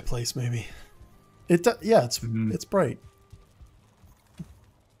 It's just that place, maybe. Yeah, it's bright.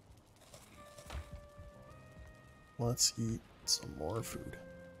 Let's eat some more food.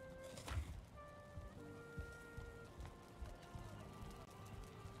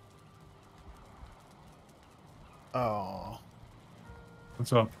 Oh.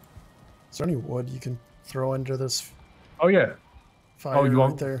 What's up? Is there any wood you can throw into this Oh, yeah. fire you right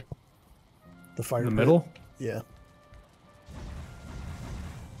want there? The fire in the pit? middle? Yeah.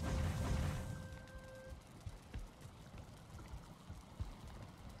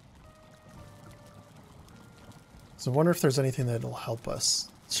 So I wonder if there's anything that'll help us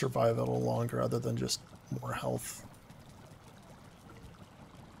survive a little longer other than just more health.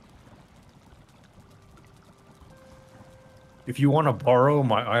 If you want to borrow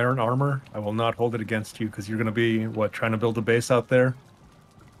my iron armor, I will not hold it against you because you're going to be, what, trying to build a base out there?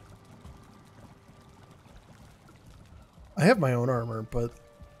 I have my own armor, but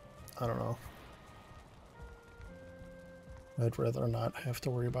I don't know. I'd rather not have to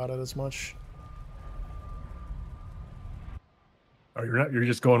worry about it as much. Or you're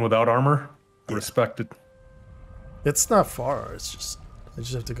just going without armor? I Yeah. respect it. It's not far, it's just I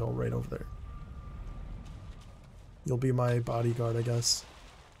just have to go right over there. You'll be my bodyguard, I guess.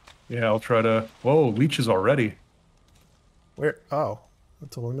 Yeah, I'll try to. Whoa, leeches already. Where? Oh, I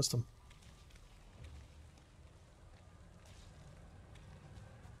totally missed him.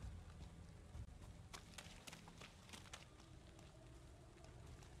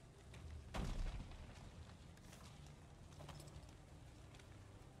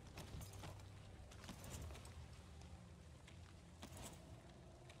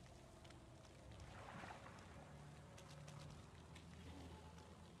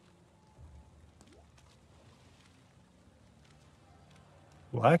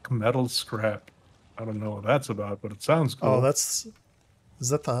 Black metal scrap. I don't know what that's about, but it sounds Oh, cool. is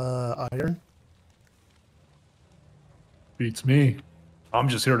that the iron? Beats me. I'm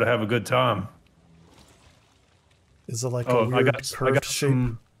just here to have a good time. Is it like a Oh, I weird got I curved got shape?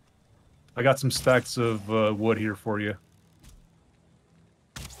 some stacks of wood here for you.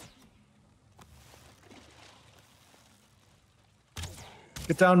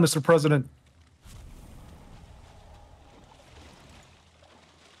 Get down, Mr. President.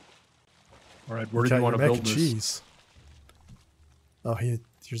 All right, where You did got you want your to mac build and this? cheese. Oh,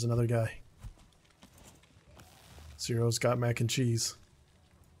 here's another guy. Zero's got mac and cheese.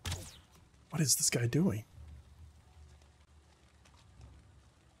 What is this guy doing?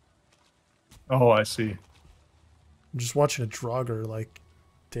 Oh, I see. I'm just watching a Draugr like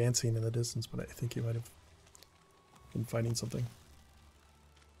dancing in the distance, but I think he might have been fighting something.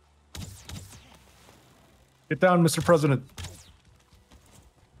 Get down, Mr. President.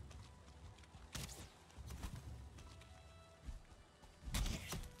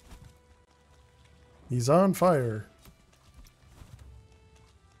 He's on fire.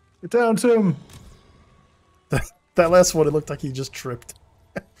 Get down, Tim. That last one, it looked like he just tripped.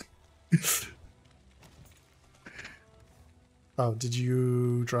 Oh, did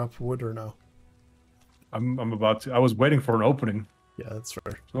you drop wood or no? I'm about to. I was waiting for an opening. Yeah, that's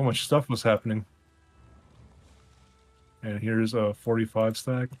fair. So much stuff was happening. And here's a 45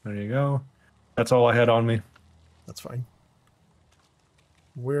 stack. There you go. That's all I had on me. That's fine.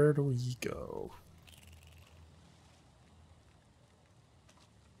 Where do we go?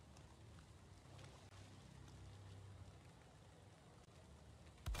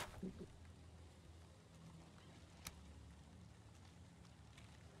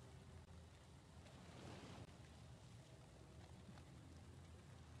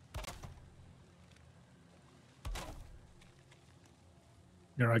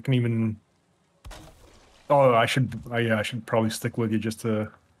 Here, I can even. Oh, I should. Yeah, I should probably stick with you just to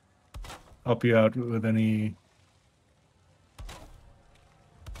help you out with any.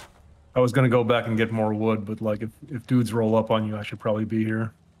 I was gonna go back and get more wood, but like if dudes roll up on you, I should probably be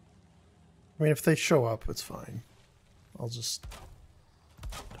here. I mean, if they show up, it's fine. I'll just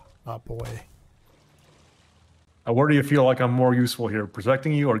hop away. Where do you feel like I'm more useful here,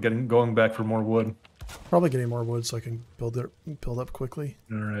 protecting you or going back for more wood? Probably getting more wood so I can build up quickly.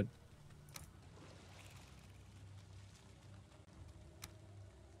 All right.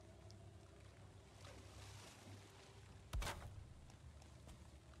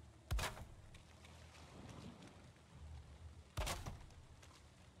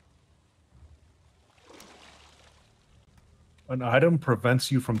 An item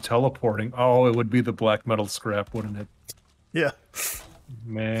prevents you from teleporting. Oh, it would be the black metal scrap, wouldn't it? Yeah,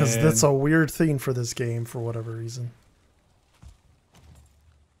 Man. because that's a weird thing for this game for whatever reason.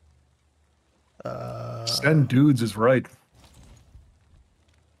 Send dudes is right.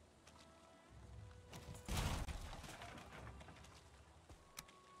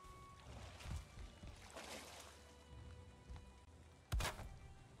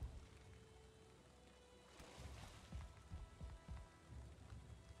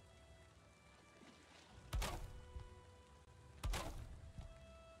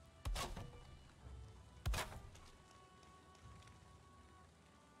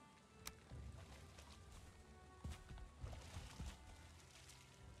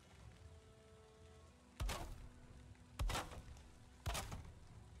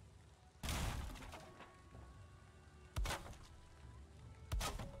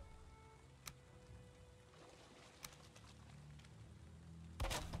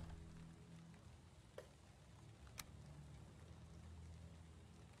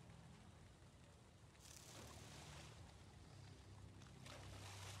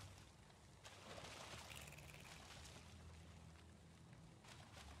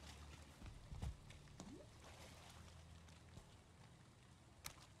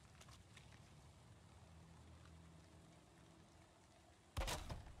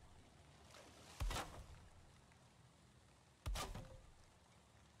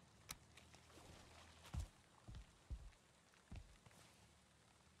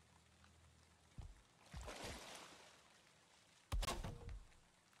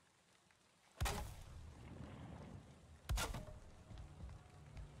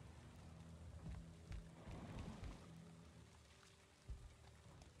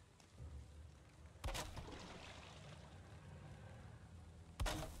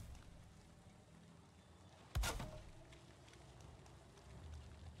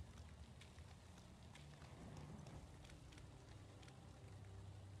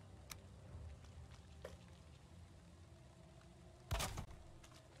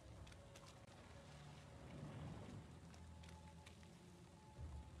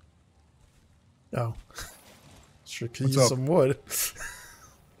 Oh, sure could What's use up? some wood.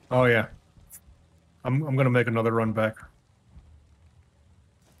 Oh yeah, I'm gonna make another run back.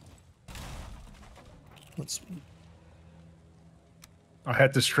 Let's. I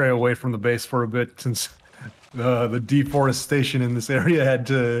had to stray away from the base for a bit since the deforestation in this area had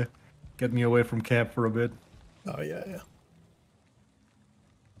to get me away from camp for a bit. Oh yeah, yeah.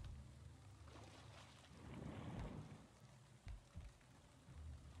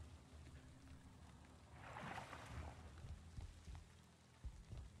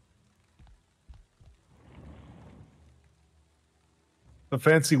 The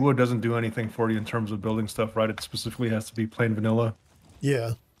fancy wood doesn't do anything for you in terms of building stuff, right? It specifically has to be plain vanilla.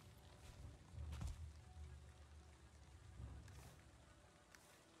 Yeah.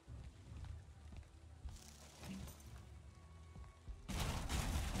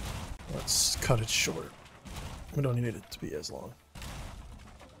 Let's cut it short. We don't need it to be as long.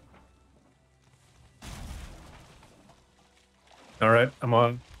 All right,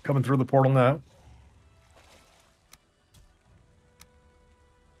 I'm coming through the portal now.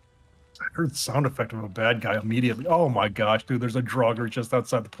 I heard the sound effect of a bad guy immediately. Oh my gosh, dude, there's a Draugr just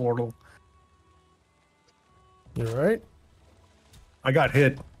outside the portal. You all right? I got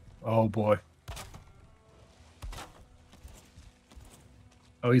hit. Oh boy.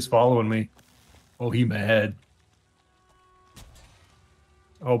 Oh, he's following me. Oh, he mad.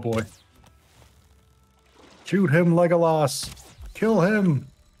 Oh boy. Shoot him, Legolas. Kill him.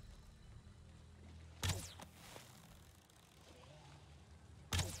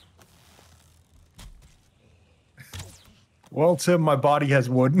 Well, Tim, my body has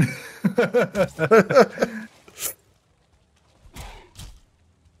wood.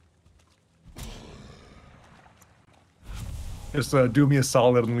 Just do me a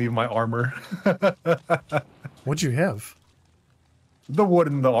solid and leave my armor. What'd you have? The wood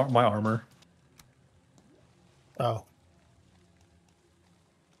in my armor. Oh.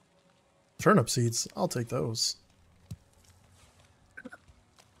 Turnip seeds. I'll take those.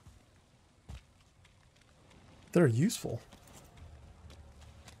 They're useful.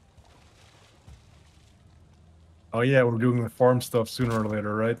 Oh yeah, we're doing the farm stuff sooner or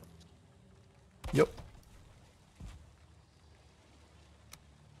later, right? Yep.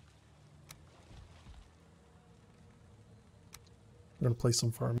 I'm gonna play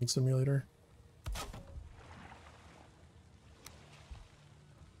some farming simulator.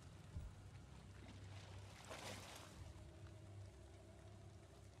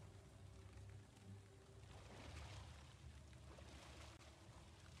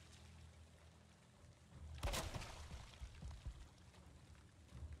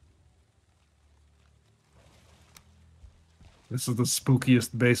 This is the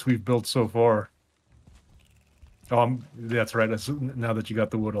spookiest base we've built so far. Oh, that's right. Now that you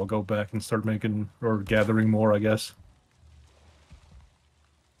got the wood, I'll go back and start making or gathering more, I guess.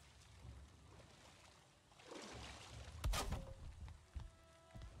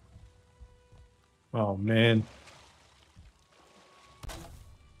 Oh, man.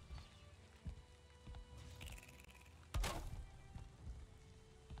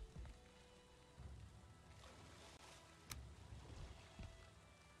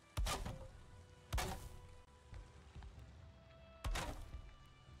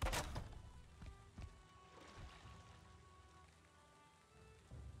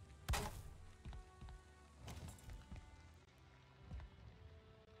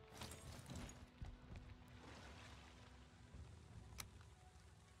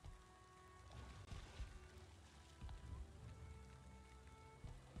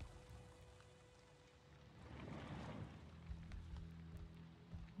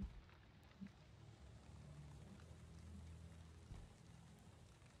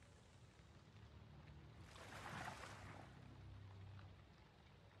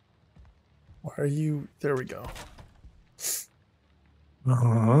 Why are you... There we go.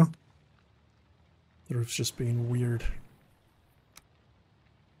 Uh-huh. The roof's just being weird.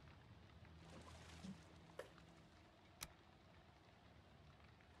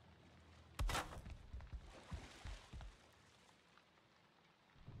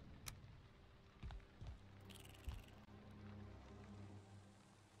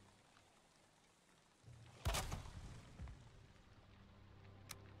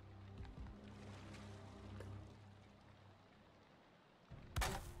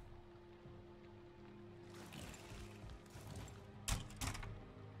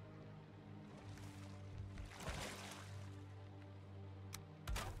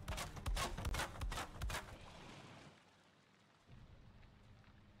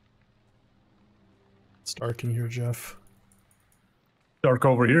 It's dark in here, Jeff. Dark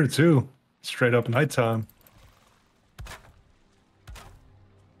over here, too. Straight up nighttime.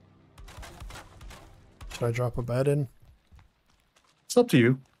 Should I drop a bed in? It's up to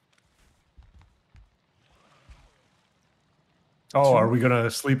you. Oh, are we gonna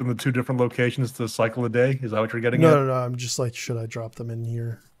sleep in the two different locations to cycle a day? Is that what you're getting at? No, I'm just like, should I drop them in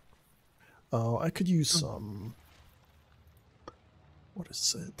here? Oh, I could use some. What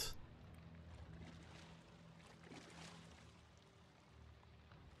is it?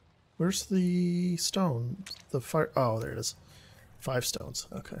 Where's the stone? The fire. Oh, there it is. 5 stones.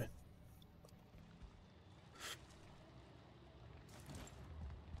 Okay.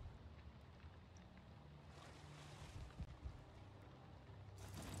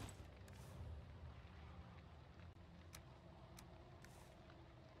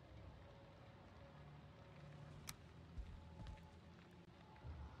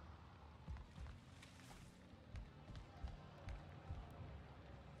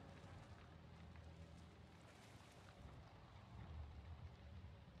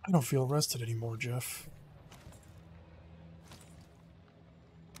 I don't feel rested anymore, Jeff.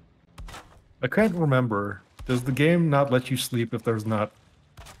 I can't remember. Does the game not let you sleep if there's not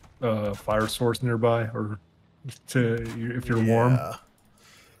a fire source nearby, or if you're warm?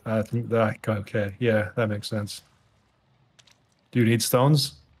 Yeah. Okay, yeah, that makes sense. Do you need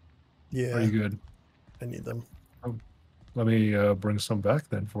stones? Yeah. Are you good? I need them. Let me bring some back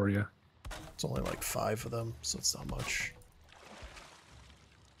then for you. It's only like 5 of them, so it's not much.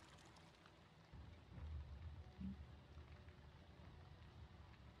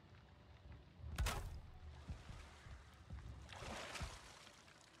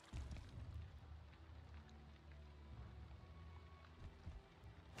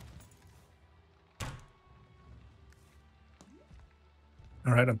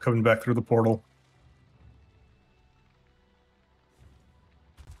 All right, I'm coming back through the portal.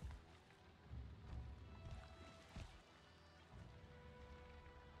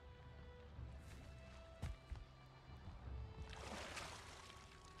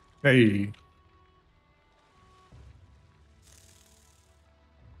 Hey.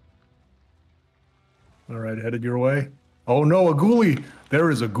 All right, headed your way. Oh no, a ghoulie! There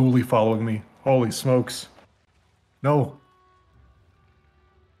is a ghoulie following me. Holy smokes. No.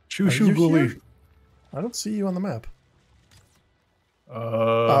 Shoo Are shoo you ghoulie. here? I don't see you on the map.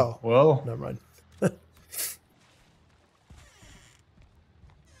 Oh, well. never mind.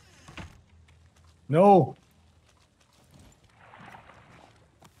 No.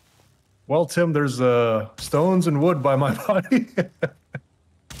 Well, Tim, there's stones and wood by my body.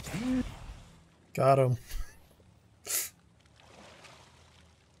 Got him.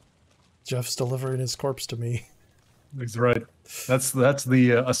 Jeff's delivering his corpse to me. That's right. That's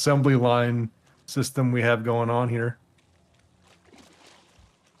the assembly line system we have going on here.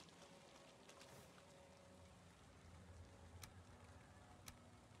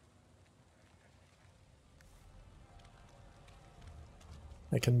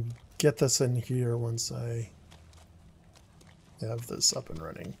 I can get this in here once I have this up and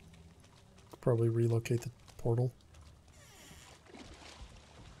running. Probably relocate the portal.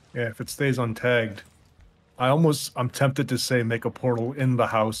 Yeah, if it stays untagged. I'm tempted to say make a portal in the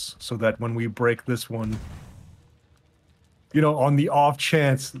house so that when we break this one, you know, on the off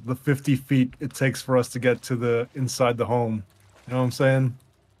chance the 50 feet it takes for us to get to the inside the home. You know what I'm saying?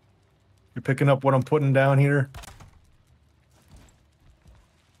 You're picking up what I'm putting down here?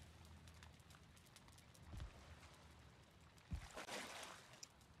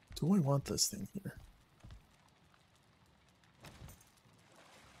 Do I want this thing here?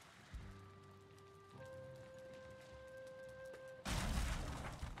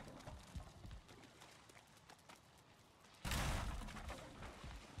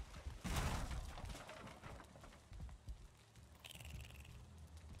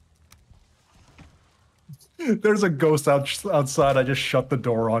 There's a ghost outside. I just shut the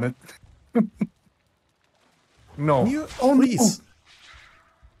door on it. No. You, oh, please. No.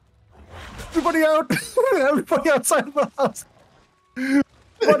 Everybody out! Everybody outside of the house!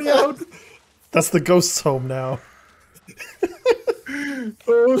 Everybody out! That's the ghost's home now.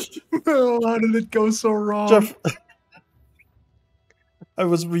 Oh, no, how did it go so wrong? Jeff, I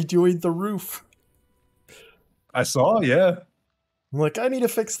was redoing the roof. I saw, yeah. I'm like, I need to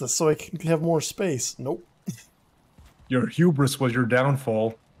fix this so I can have more space. Nope. Your hubris was your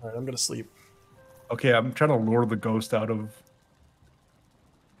downfall. Alright, I'm gonna sleep. Okay, I'm trying to lure the ghost out of...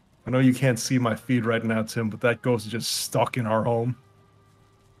 I know you can't see my feed right now, Tim, but that ghost is just stuck in our home.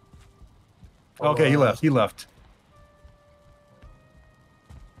 Okay, he left. He left.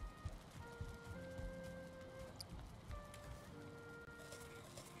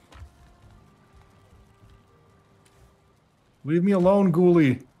 Leave me alone,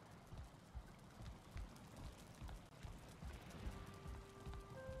 ghoulie.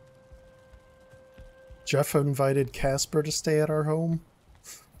 Jeff invited Casper to stay at our home,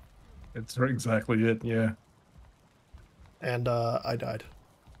 It's exactly it, yeah. and I died.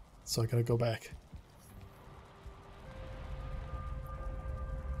 So I gotta go back.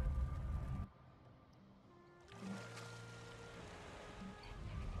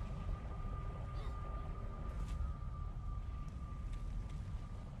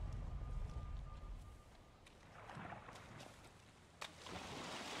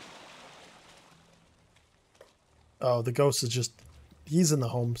 Oh, the ghost is just... He's in the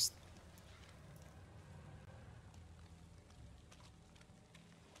homes.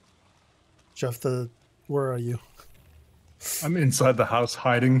 Jeff, where are you? I'm inside the house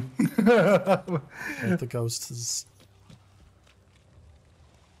hiding. The ghost is...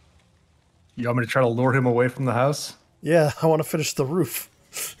 You want me to try to lure him away from the house? Yeah, I want to finish the roof.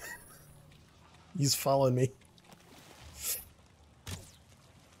 He's following me.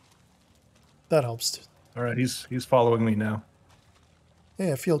 That helps. All right, he's following me now.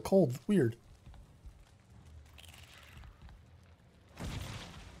 Hey, I feel cold. Weird.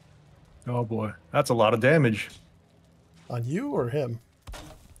 Oh boy, that's a lot of damage. On you or him?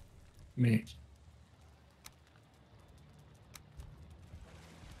 Me.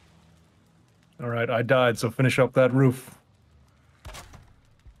 All right, I died, so finish up that roof.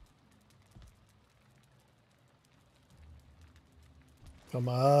 Come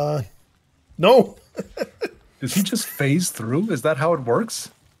on. No! Does he just phase through? Is that how it works?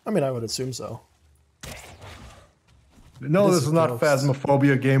 I mean, I would assume so. No, It this is is a not ghost.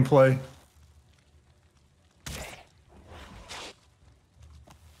 Phasmophobia gameplay.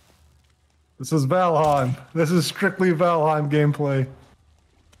 This is Valheim. This is strictly Valheim gameplay.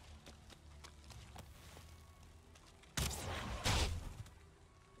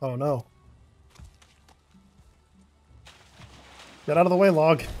 Oh no. Get out of the way,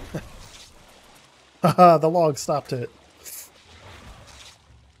 log. Haha, the log stopped it.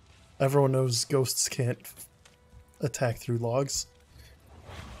 Everyone knows ghosts can't attack through logs.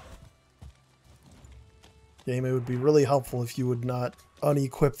 Game, it would be really helpful if you would not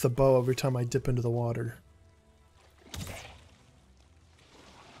unequip the bow every time I dip into the water.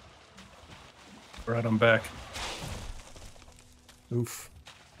 All right, I'm back. Oof.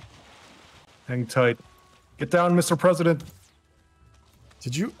 Hang tight. Get down, Mr. President.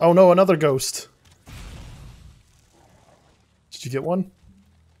 Did you? Oh no, another ghost. Did you get one?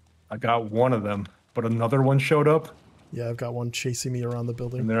 I got one of them, but another one showed up. Yeah, I've got one chasing me around the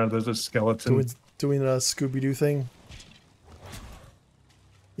building. And there's a skeleton. Doing a Scooby-Doo thing.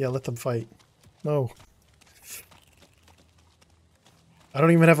 Yeah, let them fight. No. I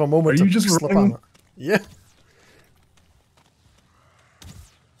don't even have a moment Are you to just slip running? on. Yeah.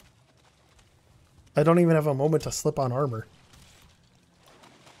 I don't even have a moment to slip on armor.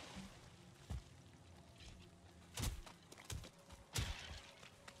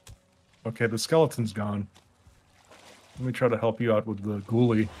 Okay, the skeleton's gone. Let me try to help you out with the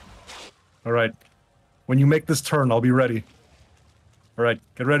ghoulie. All right. When you make this turn, I'll be ready. All right,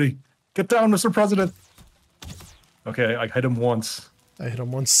 get ready. Get down, Mr. President. Okay, I hit him once. I hit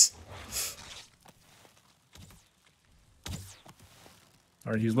him once.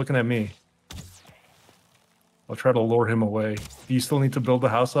 All right, he's looking at me. I'll try to lure him away. Do you still need to build the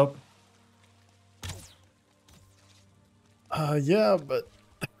house up? Yeah, but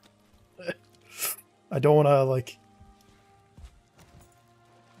I don't want to, like...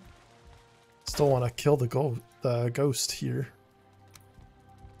 Still want to kill the ghost here.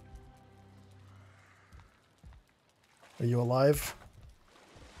 Are you alive?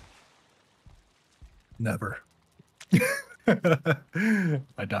 Never.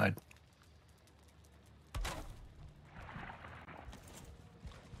 I died.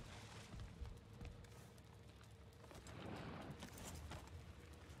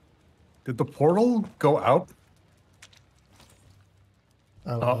 Did the portal go out?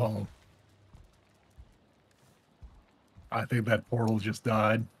 I don't know. Uh-oh. I think that portal just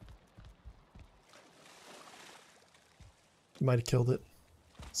died. You might have killed it.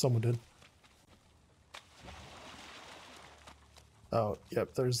 Someone did. Oh,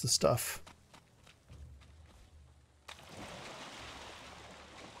 yep, there's the stuff.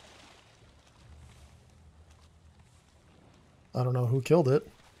 I don't know who killed it.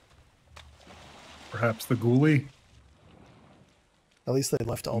 Perhaps the ghoulie? At least they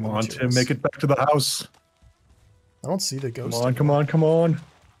left all Come the on, materials. Tim, make it back to the house. I don't see the ghost. Come on, come on, come on.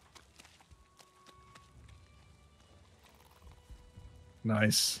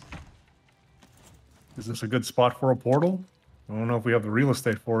 Nice. Is this a good spot for a portal? I don't know if we have the real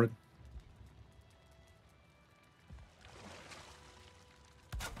estate for it.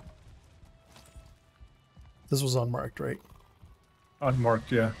 This was unmarked, right?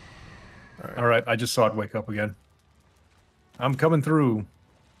 Unmarked, yeah. All right. All right, I just saw it wake up again. I'm coming through.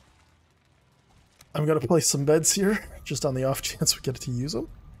 I'm gonna place some beds here, just on the off chance we get to use them.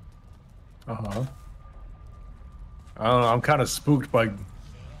 Uh-huh. I don't know, I'm kind of spooked by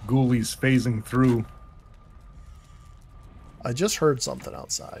ghoulies phasing through. I just heard something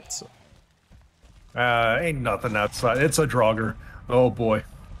outside, so Ain't nothing outside. It's a Draugr. Oh boy.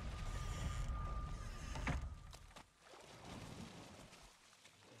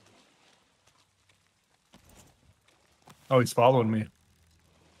 Oh, he's following me.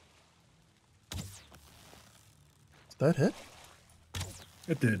 did that hit?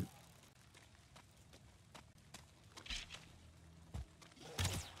 It did.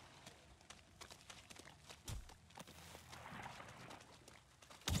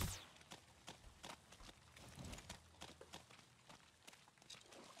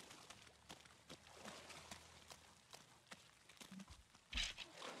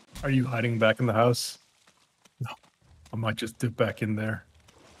 Are you hiding back in the house? No. I might just dip back in there.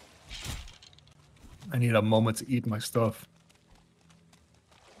 I need a moment to eat my stuff.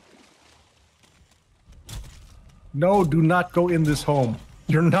 No, do not go in this home.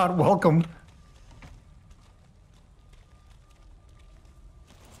 You're not welcome.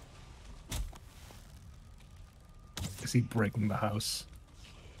 Is he breaking the house?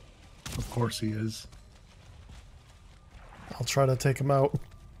 Of course he is. I'll try to take him out.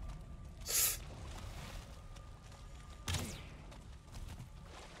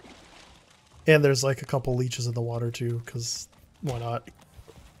 And there's like a couple leeches in the water too, because why not?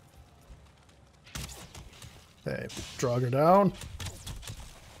 Okay, drag her down.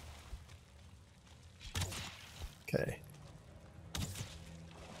 Okay.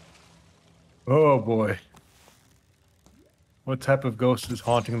 Oh boy. What type of ghost is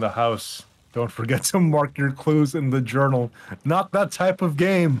haunting the house? Don't forget to mark your clues in the journal. Not that type of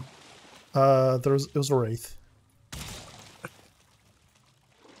game. It was a wraith.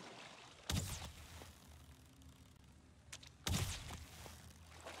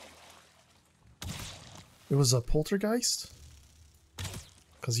 It was a poltergeist?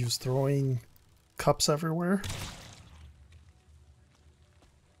 Because he was throwing cups everywhere?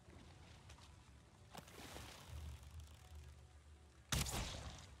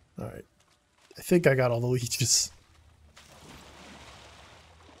 Alright. I think I got all the leeches.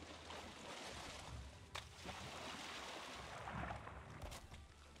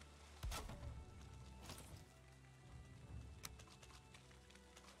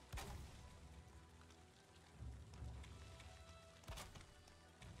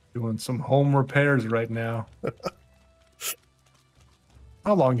 Doing some home repairs right now.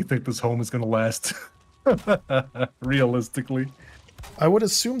 How long you think this home is gonna last? Realistically. I would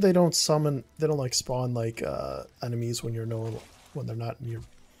assume they don't like spawn like enemies when when they're not near,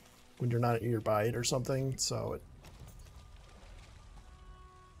 when you're not nearby it or something, so it,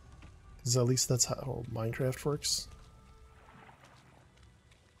 because at least that's how Minecraft works.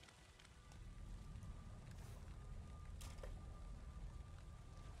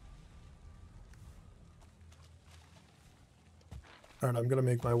 Alright, I'm gonna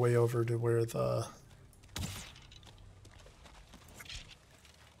make my way over to where The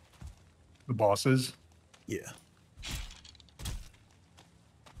bosses. yeah.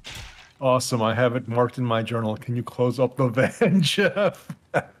 Awesome. I have it marked in my journal. Can you close up the van, Jeff?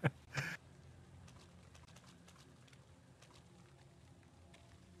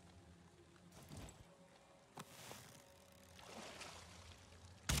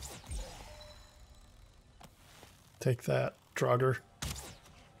 Take that, Draugr.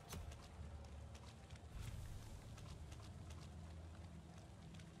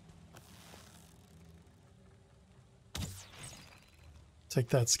 Take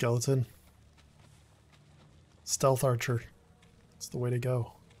that, skeleton. Stealth archer. It's the way to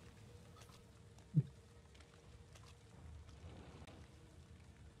go.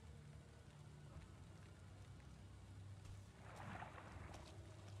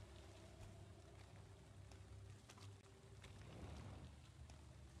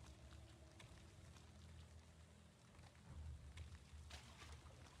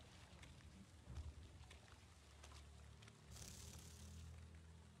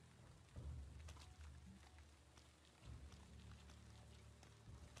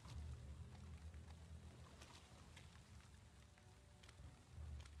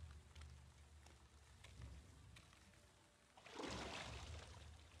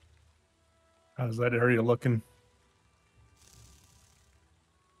 How's that area looking?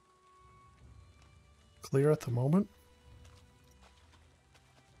 clear at the moment.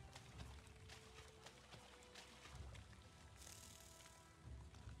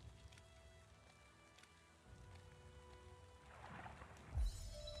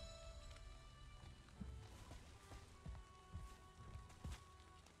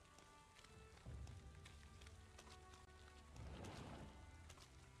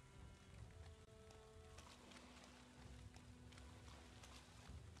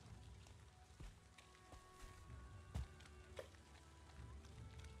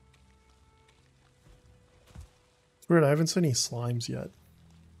 It's weird, I haven't seen any slimes yet.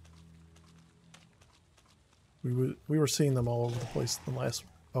 We were seeing them all over the place in the last...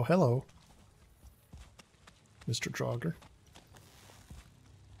 Oh, hello, Mr. Jogger.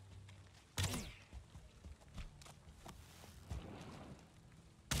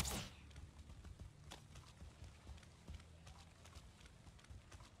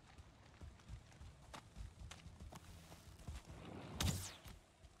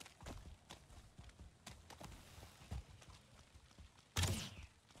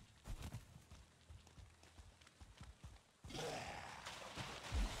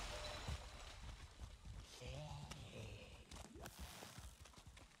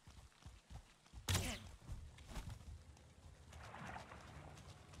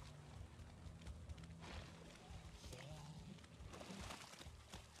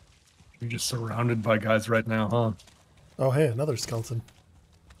 You're just surrounded by guys right now, huh? Oh, hey, another skeleton.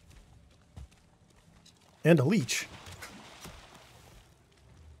 And a leech.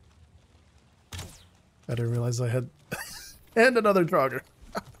 I didn't realize I had... and another Jogger.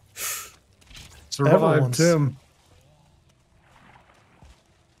 Survived, Everyone's... Tim.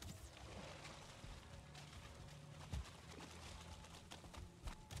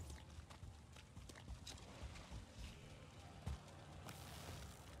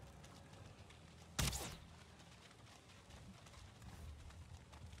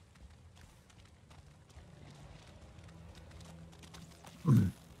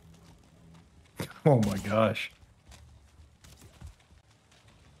 Oh my gosh.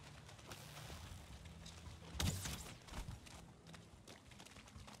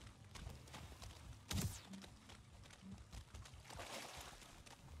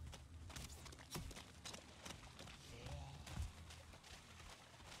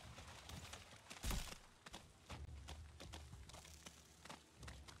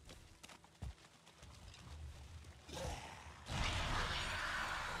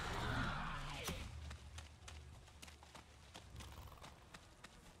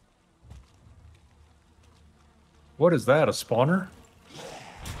 What is that, a spawner?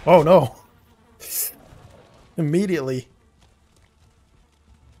 Oh, no. Immediately.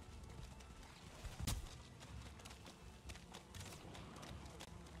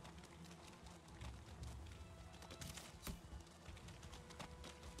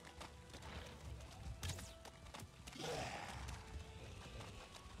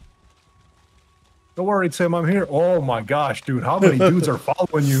 Don't worry, Tim, I'm here. Oh my gosh, dude, how many dudes are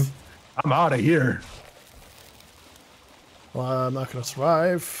following you? I'm out of here. Well, I'm not going to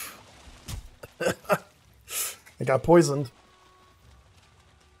survive. I got poisoned.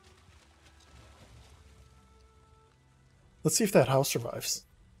 Let's see if that house survives.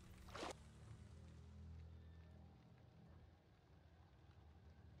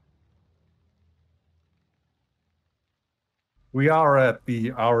 We are at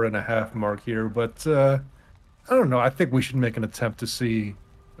the hour-and-a-half mark here, but I don't know. I think we should make an attempt to see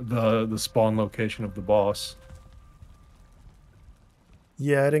the spawn location of the boss.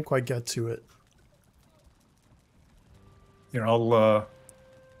 Yeah, I didn't quite get to it. Here, I don't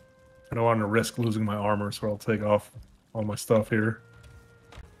want to risk losing my armor, so I'll take off all my stuff here.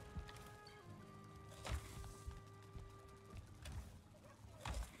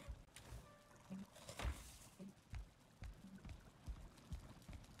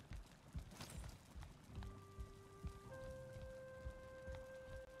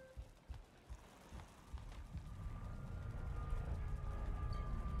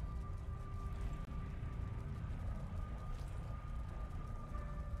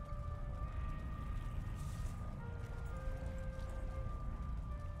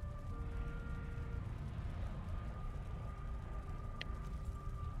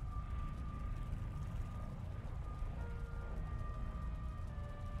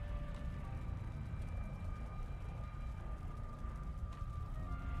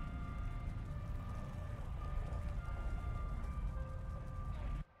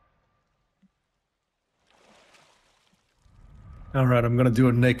 All right, I'm going to do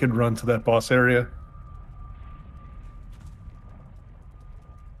a naked run to that boss area.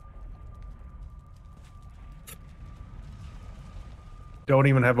 don't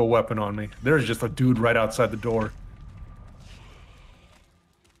even have a weapon on me. There's just a dude right outside the door.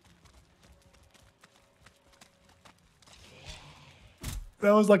 That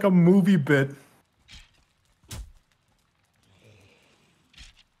was like a movie bit.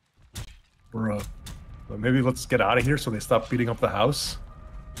 Bruh. But maybe let's get out of here so they stop beating up the house.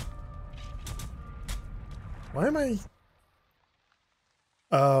 Why am I...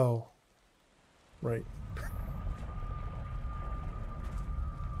 Oh. Right.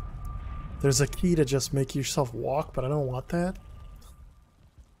 There's a key to just make yourself walk, but I don't want that.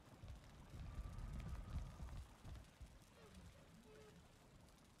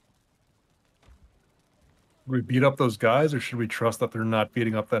 Should we beat up those guys, or should we trust that they're not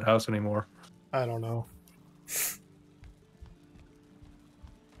beating up that house anymore? I don't know.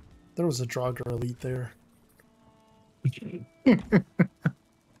 There was a Draugr elite there.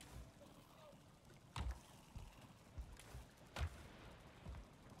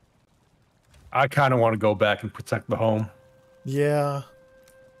 I kind of want to go back and protect the home. Yeah.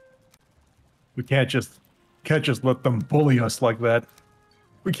 We can't just let them bully us like that.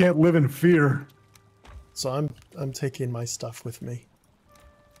 We can't live in fear. So I'm taking my stuff with me.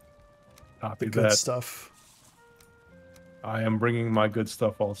 Copy The good that. stuff. I am bringing my good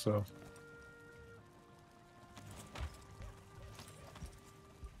stuff also.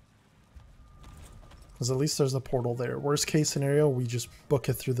 Because at least there's a portal there. Worst case scenario, we just book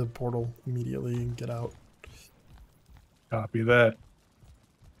it through the portal immediately and get out. Copy that.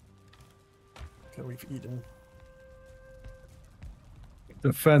 Okay, we've eaten.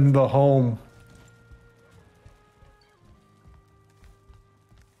 Defend the home.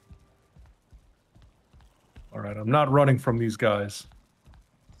 All right, I'm not running from these guys.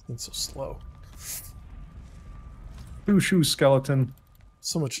 It's so slow. Two-shoe skeleton.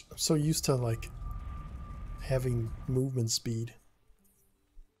 So much. I'm so used to like having movement speed.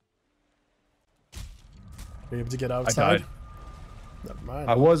 Are you able to get outside? I died. Never mind.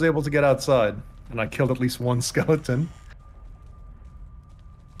 I was able to get outside, and I killed at least one skeleton.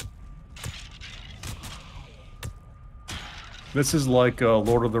 This is like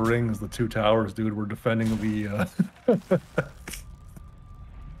Lord of the Rings, the Two Towers, dude. We're defending the...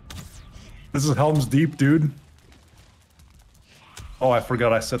 This is Helm's Deep, dude. Oh, I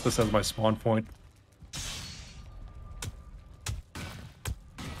forgot I set this as my spawn point.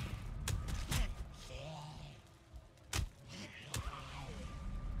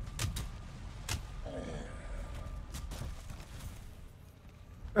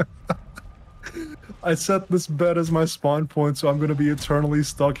 I set this bed as my spawn point, so I'm going to be eternally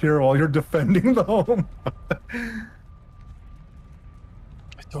stuck here while you're defending the home. I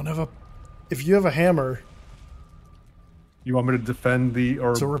don't have a... If you have a hammer... You want me to defend the...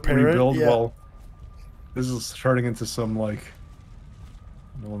 or to repair rebuild? it? Yeah. Well, this is turning into some, like...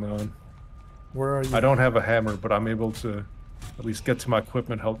 Hold on. Where are you? I don't have a hammer, but I'm able to at least get to my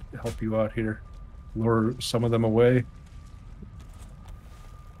equipment, help you out here. Lure some of them away.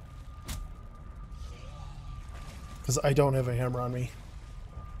 Because I don't have a hammer on me.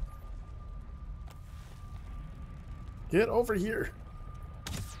 Get over here.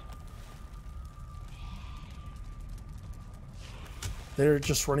 They're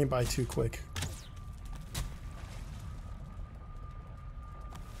just running by too quick.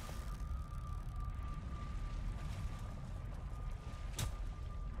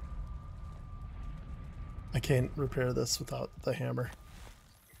 I can't repair this without the hammer.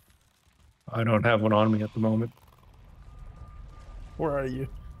 I don't have one on me at the moment. Where are you?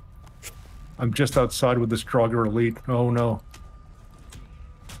 I'm just outside with this Draugr elite. Oh no.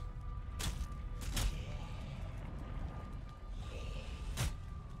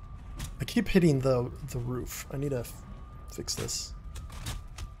 I keep hitting the roof. I need to fix this.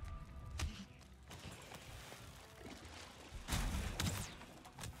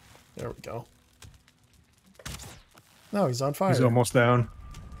 There we go. No, he's on fire. He's almost down.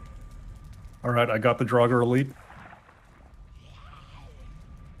 All right, I got the Draugr elite.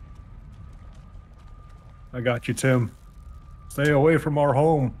 I got you, Tim. Stay away from our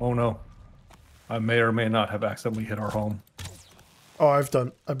home. Oh no. I may or may not have accidentally hit our home. Oh, I've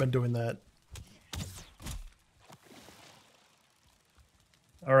been doing that.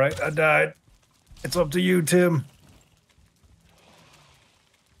 All right, I died. It's up to you, Tim.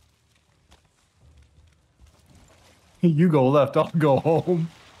 You go left, I'll go home.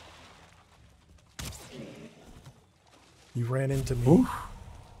 You ran into me. Oof.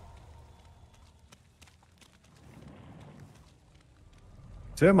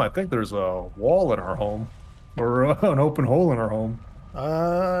 Tim, I think there's a wall in our home. Or an open hole in our home.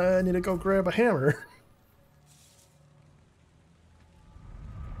 I need to go grab a hammer.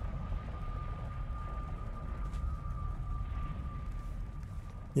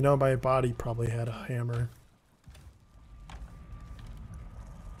 You know, my body probably had a hammer.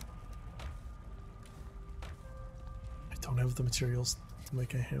 I don't have the materials to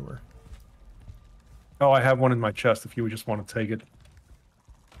make a hammer. Oh, I have one in my chest if you would just want to take it.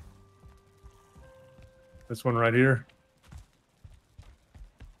 This one right here.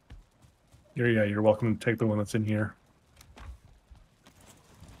 Here, yeah, you're welcome to take the one that's in here.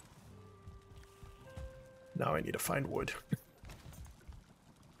 Now I need to find wood.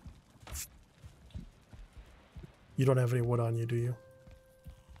 You don't have any wood on you, do you?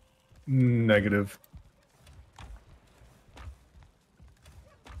 Negative.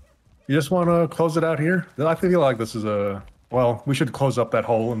 You just want to close it out here? I feel like this is a... Well, we should close up that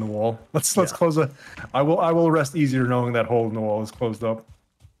hole in the wall. Let's close it. I will rest easier knowing that hole in the wall is closed up.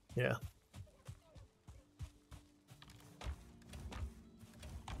 Yeah.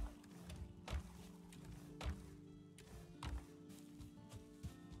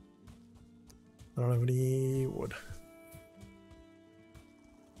 I don't have any wood.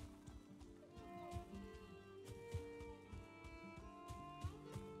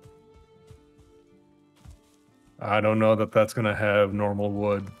 I don't know that that's going to have normal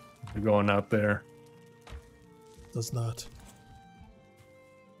wood. You're going out there. Does not.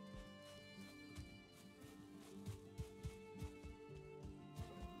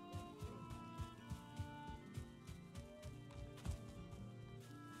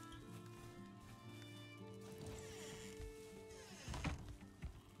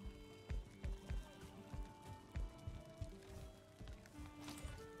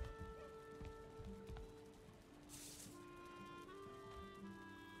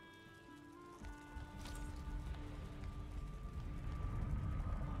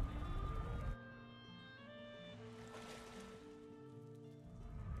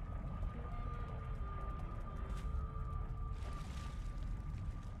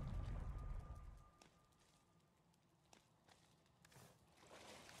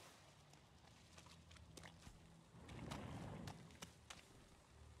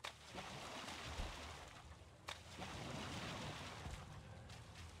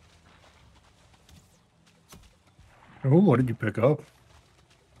 Oh, what did you pick up?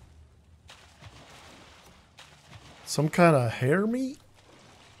 Some kind of hair meat?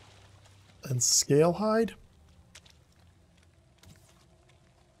 And scale hide?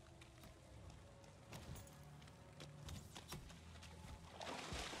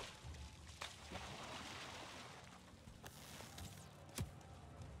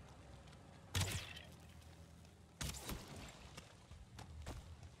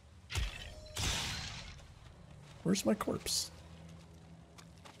 Where's my corpse?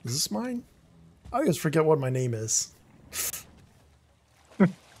 Is this mine? I always forget what my name is.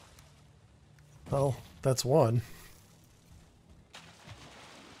 Well, that's one.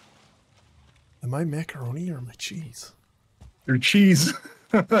 Am I macaroni or am I cheese? Your cheese.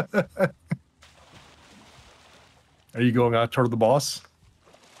 Are you going out toward the boss?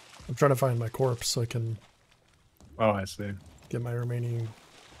 I'm trying to find my corpse so I can Oh, I see. get my remaining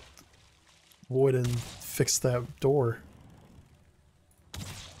wood and fix that door.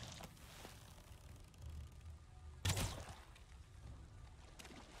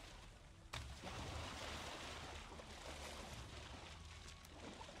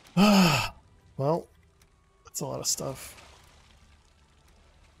 Well, that's a lot of stuff.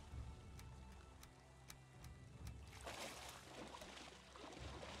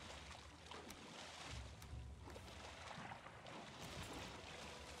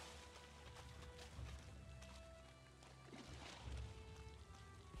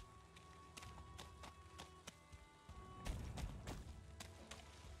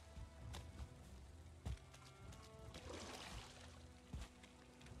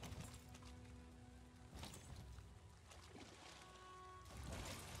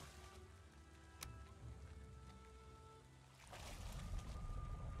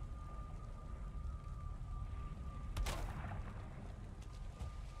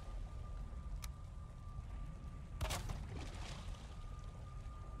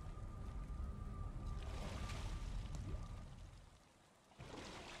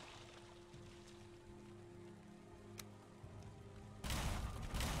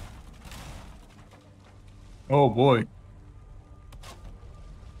 Oh boy.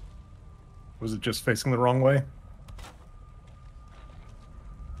 Was it just facing the wrong way?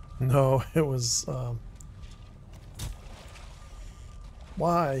 No, it was,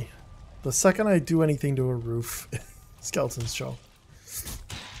 why? The second I do anything to a roof, skeletons show.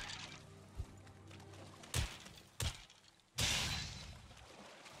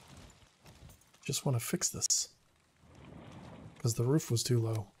 Just want to fix this. Because the roof was too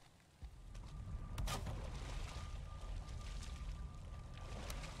low.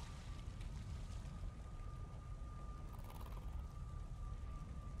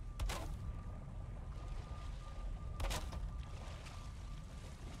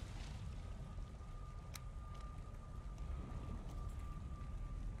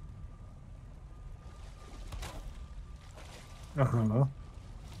 Uh-huh.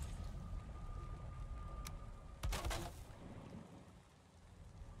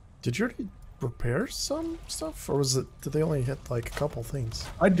 Did you already repair some stuff? Or was it, did they only hit like a couple things?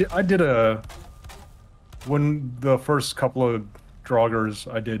 I did when the first couple of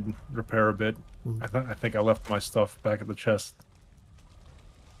draugrs, I did repair a bit. I think I left my stuff back at the chest.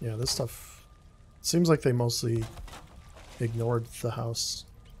 Yeah, this stuff seems like they mostly ignored the house.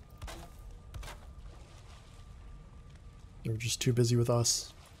 They were just too busy with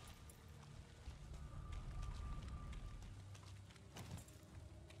us.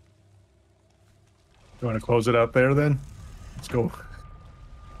 You want to close it out there then? Let's go. Want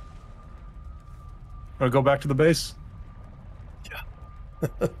to go back to the base? Yeah.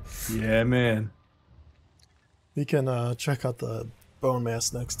 Yeah, man. We can check out the bone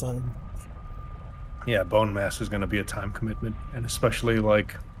mass next time. Yeah, bone mass is going to be a time commitment, and especially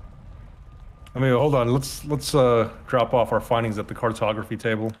like, I mean, hold on. Let's drop off our findings at the cartography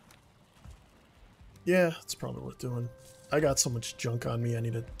table. Yeah, it's probably worth doing. I got so much junk on me I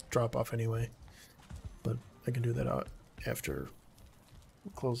need to drop off anyway. But I can do that out after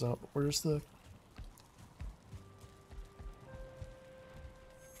we close out. Where's the...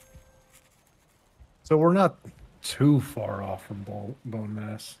 So we're not too far off from bone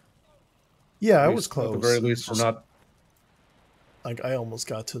mass. Yeah, I was close. At the very least, we're not. Like, I almost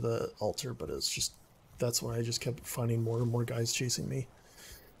got to the altar, but it's just... That's when I just kept finding more and more guys chasing me.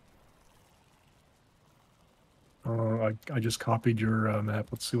 I just copied your map.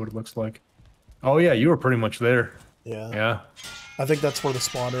 Let's see what it looks like. Oh yeah, you were pretty much there. Yeah. Yeah. I think that's where the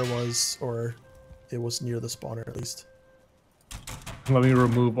spawner was, or it was near the spawner at least. Let me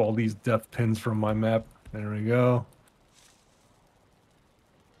remove all these death pins from my map. There we go.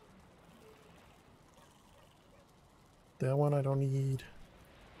 That one I don't need.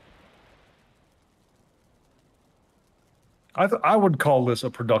 I would call this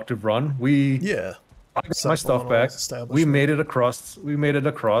a productive run. Yeah. I got my stuff back. We made it across. We made it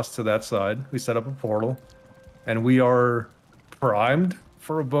across to that side. We set up a portal, and we are primed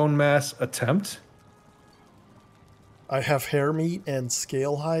for a bone mass attempt. I have hair meat and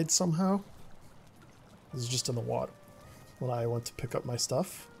scale hide somehow. This is just in the water when I went to pick up my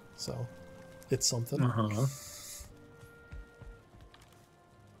stuff, so it's something. I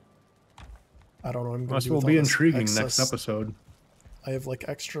don't know what I'm going to do. Must will be intriguing next episode. I have like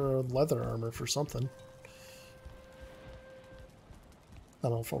extra leather armor for something. I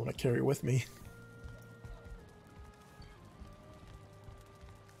don't know if I want to carry it with me.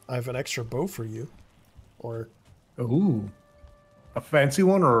 I have an extra bow for you. Or... Ooh. A fancy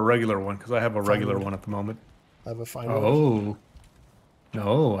one or a regular one? Because I have a regular one at the moment. I have a fine one. Oh.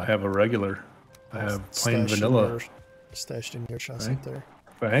 No, I have a regular. I have plain vanilla. Stashed in your chest up there.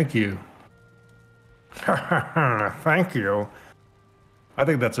 Thank you. Thank you. I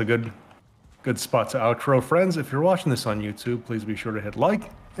think that's a good spot to outro. Friends, if you're watching this on YouTube, please be sure to hit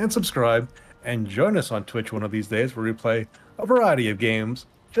like and subscribe and join us on Twitch one of these days where we play a variety of games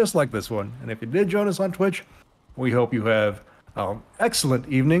just like this one. And if you did join us on Twitch, we hope you have an excellent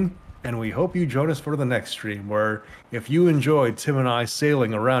evening, and we hope you join us for the next stream where if you enjoyed Tim and I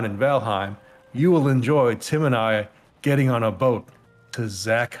sailing around in Valheim, you will enjoy Tim and I getting on a boat to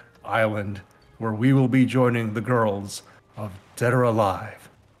Zack Island, where we will be joining the girls of Dead or Alive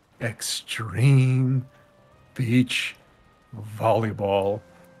Extreme Beach Volleyball,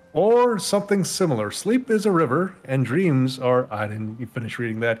 or something similar. Sleep is a river, and dreams are... I didn't finish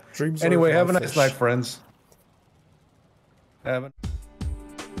reading that. Dreams anyway, are have a fish. nice night, friends. Have a...